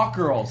 Supergirl,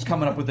 Hawkgirl's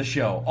coming up with a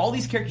show. All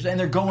these characters, and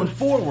they're going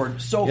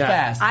forward so Yeah.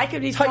 fast. I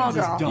could be Titans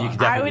small girl. is done. You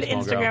could I would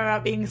definitely be small Instagram girl.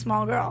 about being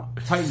small girl.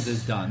 Titans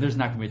is done. There's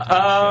not going to be a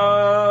Titans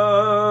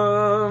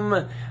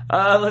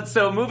show.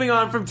 So moving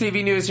on from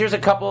TV news, here's a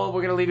couple.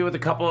 We're going to leave you with a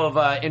couple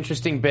of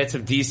interesting bits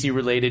of DC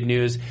related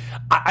news.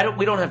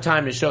 We don't have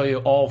time to show you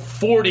all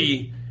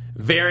 40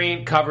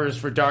 variant covers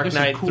for Dark There's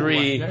some Knight cool 3,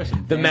 ones. There's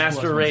some The fan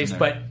Master plus ones Race, in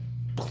but there.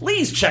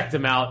 please check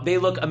them out. They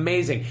look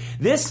amazing.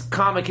 This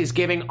comic is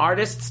giving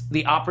artists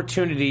the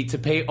opportunity to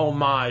pay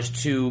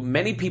homage to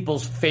many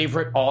people's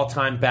favorite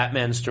all-time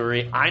Batman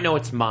story. I know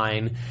it's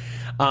mine.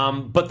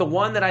 But the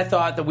one that I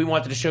thought that we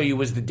wanted to show you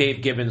was the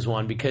Dave Gibbons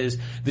one, because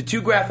the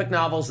two graphic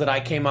novels that I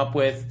came up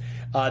with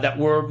that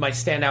were my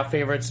standout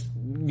favorites,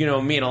 me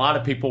and a lot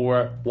of people,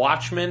 were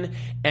Watchmen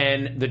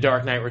and The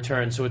Dark Knight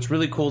Returns. So it's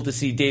really cool to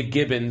see Dave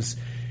Gibbons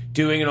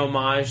doing an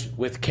homage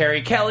with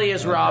Carrie Kelly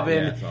as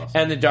Robin that's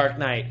awesome. and The Dark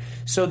Knight.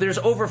 So there's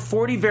over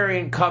 40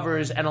 variant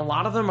covers, and a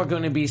lot of them are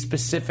going to be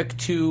specific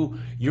to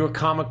your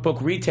comic book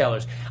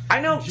retailers. I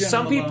know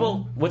some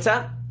people... What's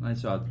that? I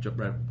saw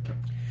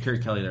Carrie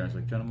Kelly there. I was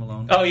like, Jenna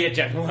Malone. Oh, yeah,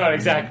 Jack Malone,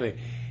 exactly.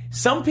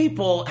 Some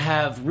people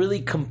have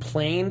really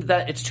complained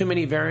that it's too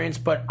many variants,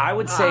 but I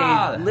would say, the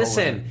hell with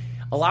listen, it.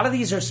 a lot of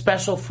these are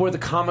special for the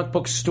comic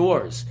book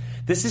stores.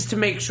 This is to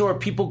make sure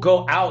people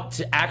go out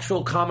to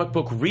actual comic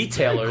book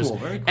retailers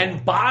Very cool.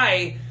 and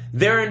buy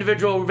their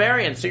individual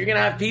variants. So you're going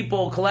to have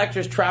people,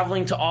 collectors,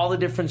 traveling to all the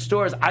different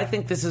stores. I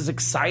think this is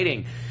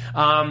exciting.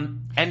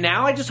 And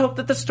now I just hope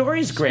that the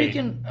story's great.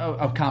 Speaking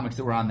of comics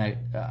that were on that,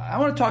 I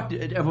want to talk to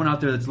everyone out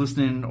there that's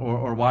listening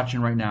or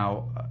watching right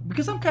now,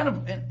 because I'm kind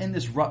of in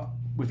this rut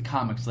with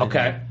comics lately.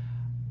 Okay.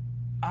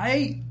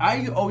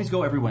 I always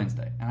go every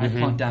Wednesday, and I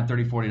plunk down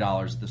 $30,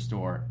 $40 at the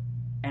store.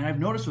 And I've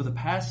noticed over the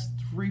past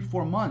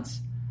 3-4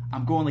 months,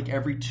 I'm going like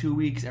every 2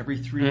 weeks, every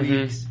 3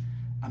 weeks.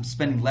 I'm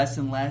spending less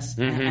and less.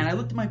 And I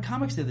looked at my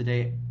comics the other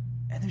day,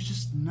 and there's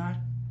just not...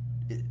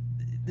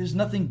 There's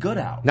nothing good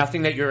out.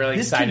 Nothing that you're really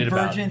This excited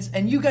about. Convergence,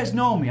 and you guys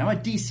know me. I'm a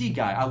DC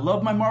guy. I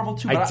love my Marvel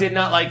too. I but did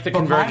not like the but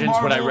my Convergence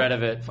when I Marvel- read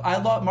of it.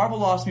 Marvel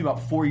lost me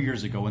about 4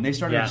 years ago when they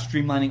started Yeah.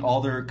 streamlining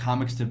all their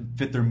comics to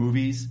fit their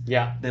movies.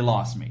 Yeah. They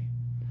lost me.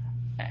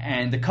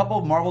 And the couple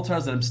of Marvel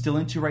titles that I'm still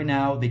into right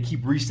now, they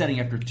keep resetting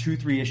after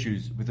 2-3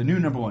 issues with a new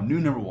number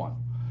one.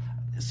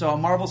 So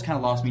Marvel's kind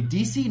of lost me.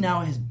 DC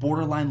now has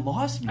borderline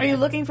lost me. Are you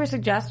looking for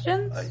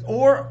suggestions?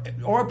 Or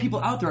people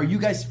out there, are you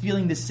guys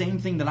feeling the same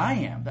thing that I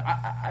am?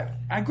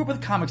 I grew up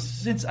with comics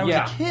since I was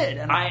a kid,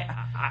 and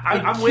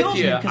I'm with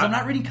you because I'm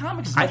not reading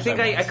comics as much I think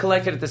as I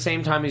collected at the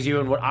same time as you,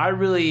 and what I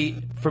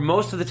really, for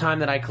most of the time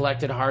that I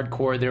collected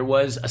hardcore, there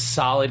was a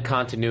solid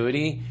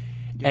continuity.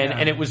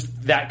 And it was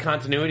that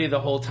continuity the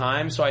whole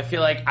time. So I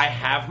feel like I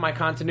have my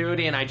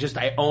continuity and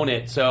I own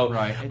it. So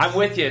I'm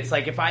with you. It's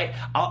like if I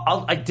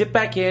dip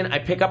back in, I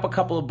pick up a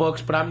couple of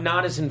books, but I'm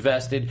not as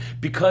invested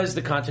because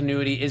the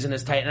continuity isn't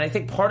as tight. And I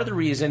think part of the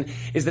reason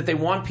is that they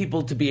want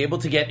people to be able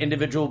to get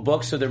individual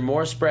books so they're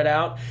more spread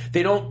out.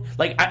 They don't,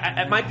 like,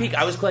 at my peak,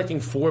 I was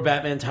collecting 4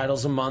 Batman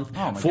titles a month,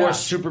 4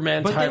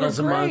 Superman titles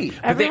a month.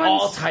 But they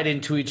all tied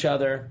into each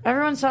other.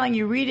 Everyone's telling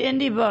you, read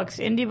indie books.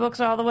 Indie books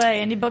all the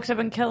way. Indie books have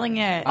been killing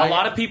it. A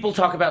lot of people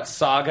talk about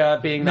Saga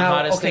being the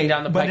hottest thing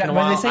down the pike in a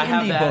while. When they say I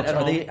have indie that books, at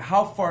home.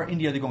 how far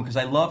indie are they going? Because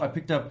I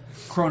picked up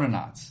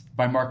Chrononauts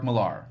by Mark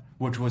Millar,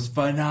 which was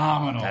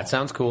phenomenal. That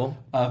sounds cool.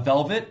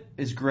 Velvet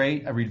is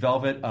great. I read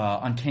Velvet.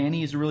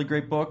 Uncanny is a really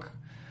great book.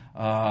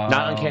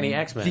 Not Uncanny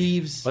X-Men.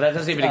 Thieves. Well, that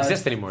doesn't even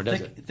exist anymore,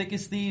 does it? Thick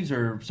as Thieves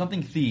or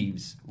something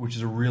Thieves, which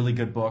is a really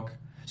good book.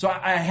 So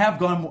I have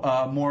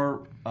gone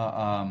more...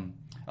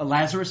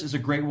 Lazarus is a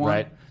great one.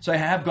 Right. So I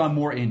have gone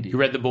more indie. You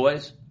read The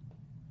Boys?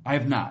 I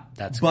have not.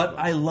 But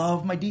I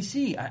love my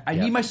DC. I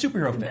need my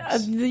superhero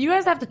fix. You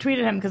guys have to tweet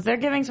at him because they're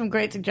giving some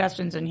great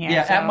suggestions in here.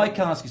 Yeah, so. at Mike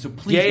Kalensky. So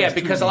please, Yeah, guys,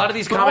 because tweet a lot me. of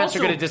these But comments are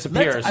also, going to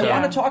disappear. I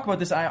want to talk about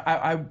this.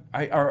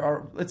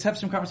 Let's have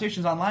some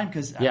conversations online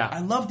because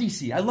I love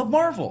DC. I love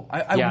Marvel.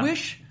 I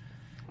wish.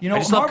 You know, I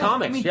just love Marvel,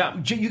 comics,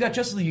 You got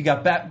Justice League, you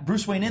got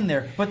Bruce Wayne in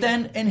there, but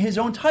then in his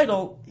own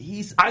title,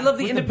 he's. I love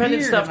the with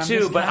independent beard, stuff and I'm too,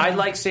 just but I kinda-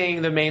 like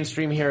seeing the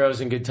mainstream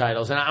heroes in good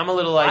titles, and I'm a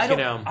little like,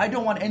 I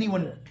don't want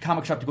anyone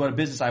comic shop to go out of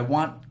business. I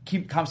want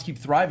comics keep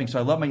thriving, so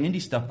I love my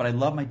indie stuff, but I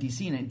love my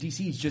DC, and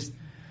DC is just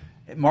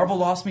Marvel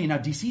lost me, and now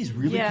DC is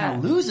really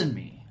kind of losing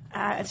me.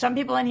 Some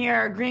people in here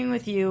are agreeing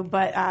with you,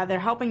 but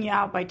they're helping you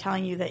out by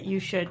telling you that you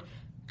should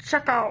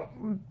check out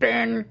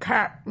Bane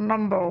Cat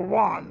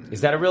 #1.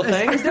 Is that a real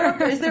thing? Is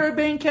there a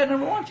Bane Cat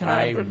 #1? Can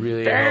I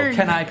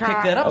pick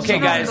that up? Okay,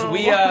 guys,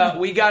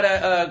 we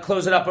gotta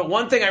close it up. But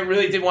one thing I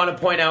really did want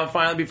to point out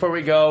finally before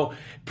we go: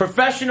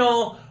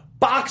 professional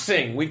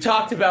boxing. We've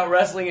talked about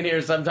wrestling in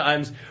here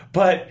sometimes,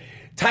 but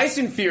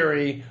Tyson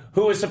Fury,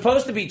 who was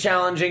supposed to be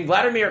challenging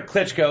Vladimir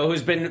Klitschko,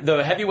 who's been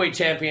the heavyweight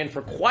champion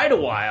for quite a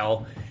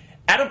while,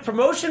 at a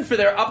promotion for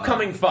their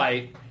upcoming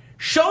fight,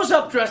 shows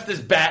up dressed as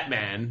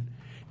Batman,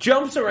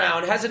 jumps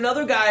around, has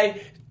another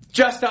guy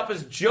dressed up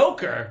as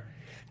Joker,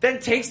 then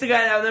takes the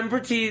guy down,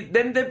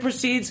 then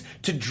proceeds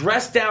to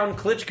dress down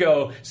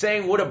Klitschko,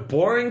 saying what a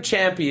boring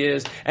champ he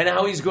is and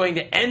how he's going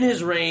to end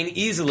his reign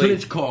easily.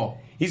 Klitschko.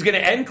 He's going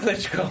to end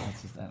Klitschko.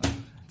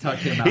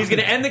 He's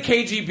going to end the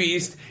KG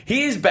Beast.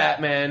 He's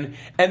Batman.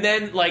 And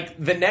then, like,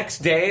 the next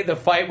day, the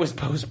fight was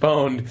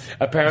postponed,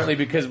 apparently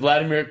because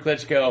Vladimir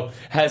Klitschko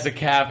has a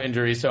calf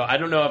injury. So I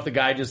don't know if the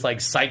guy just, like,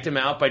 psyched him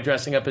out by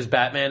dressing up as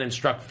Batman and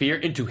struck fear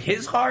into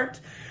his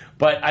heart.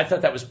 But I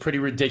thought that was pretty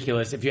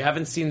ridiculous. If you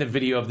haven't seen the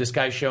video of this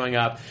guy showing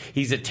up,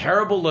 he's a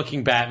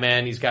terrible-looking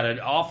Batman. He's got an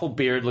awful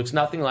beard, looks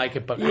nothing like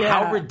it, but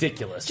how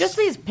ridiculous. Just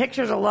these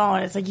pictures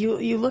alone, it's like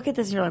you look at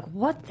this and you're like,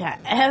 what the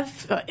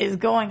F is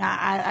going on?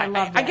 I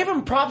love that. I give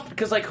him props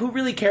because, like, who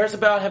really cares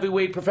about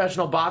heavyweight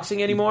professional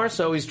boxing anymore?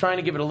 So he's trying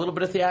to give it a little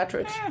bit of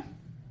theatrics.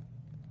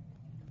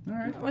 All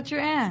right. What's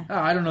your Oh,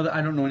 I don't know.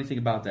 I don't know anything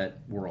about that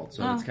world,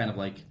 so it's kind of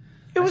like...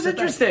 It was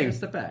interesting.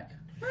 Step back.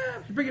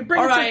 Bring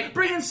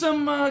in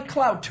some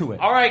clout to it.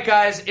 All right,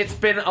 guys, it's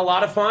been a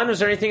lot of fun. Is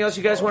there anything else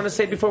you guys want to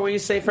say before we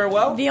say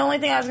farewell? The only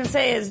thing I was going to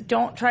say is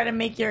don't try to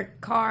make your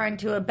car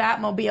into a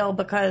Batmobile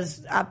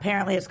because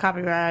apparently it's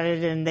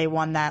copyrighted and they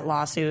won that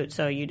lawsuit,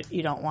 so you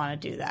don't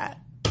want to do that.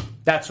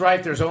 That's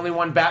right. There's only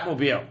one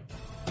Batmobile.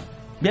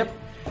 Yep.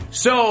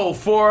 So,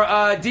 for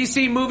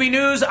DC Movie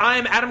News,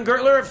 I'm Adam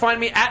Gertler. Find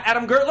me at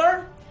Adam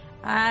Gertler.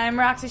 I'm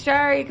Roxy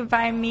Stryer. You can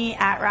find me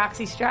at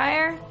Roxy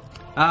Stryer.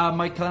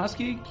 Mike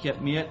Kalowski,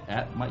 get me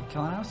at Mike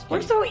Kalowski.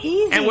 We're so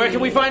easy. And where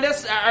can we find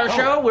us? Our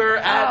show? We're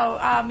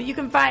at... you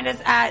can find us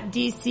at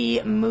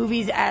DC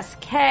Movies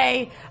SK.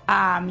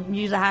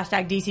 Use the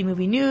hashtag DC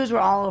Movie News. We're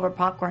all over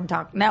Popcorn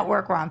Talk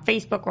Network. We're on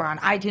Facebook. We're on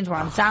iTunes. We're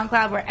on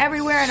SoundCloud. We're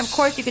everywhere. And, of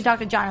course, you can talk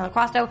to Johnny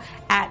LaQuasto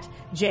at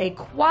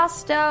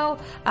JQuasto.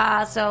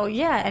 So,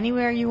 yeah,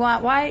 anywhere you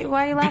want. Why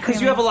are you laughing?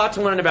 Because you have a lot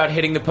to learn about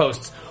hitting the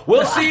posts.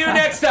 We'll see you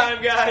next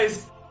time,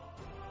 guys.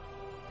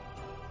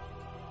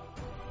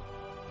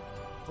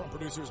 From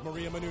producers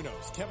Maria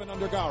Menounos, Kevin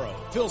Undergaro,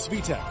 Phil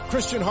Svitek,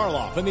 Christian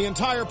Harloff, and the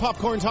entire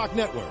Popcorn Talk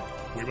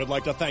Network, we would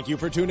like to thank you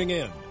for tuning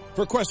in.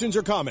 For questions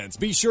or comments,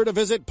 be sure to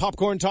visit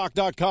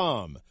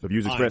popcorntalk.com. The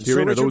views expressed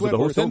herein are those of the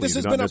host only. And this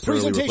has been a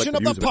presentation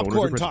of the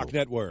Popcorn Talk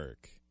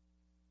Network.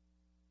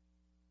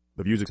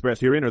 The views expressed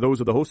herein are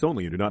those of the hosts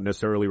only and do not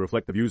necessarily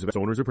reflect the views of its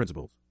owners or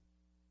principals.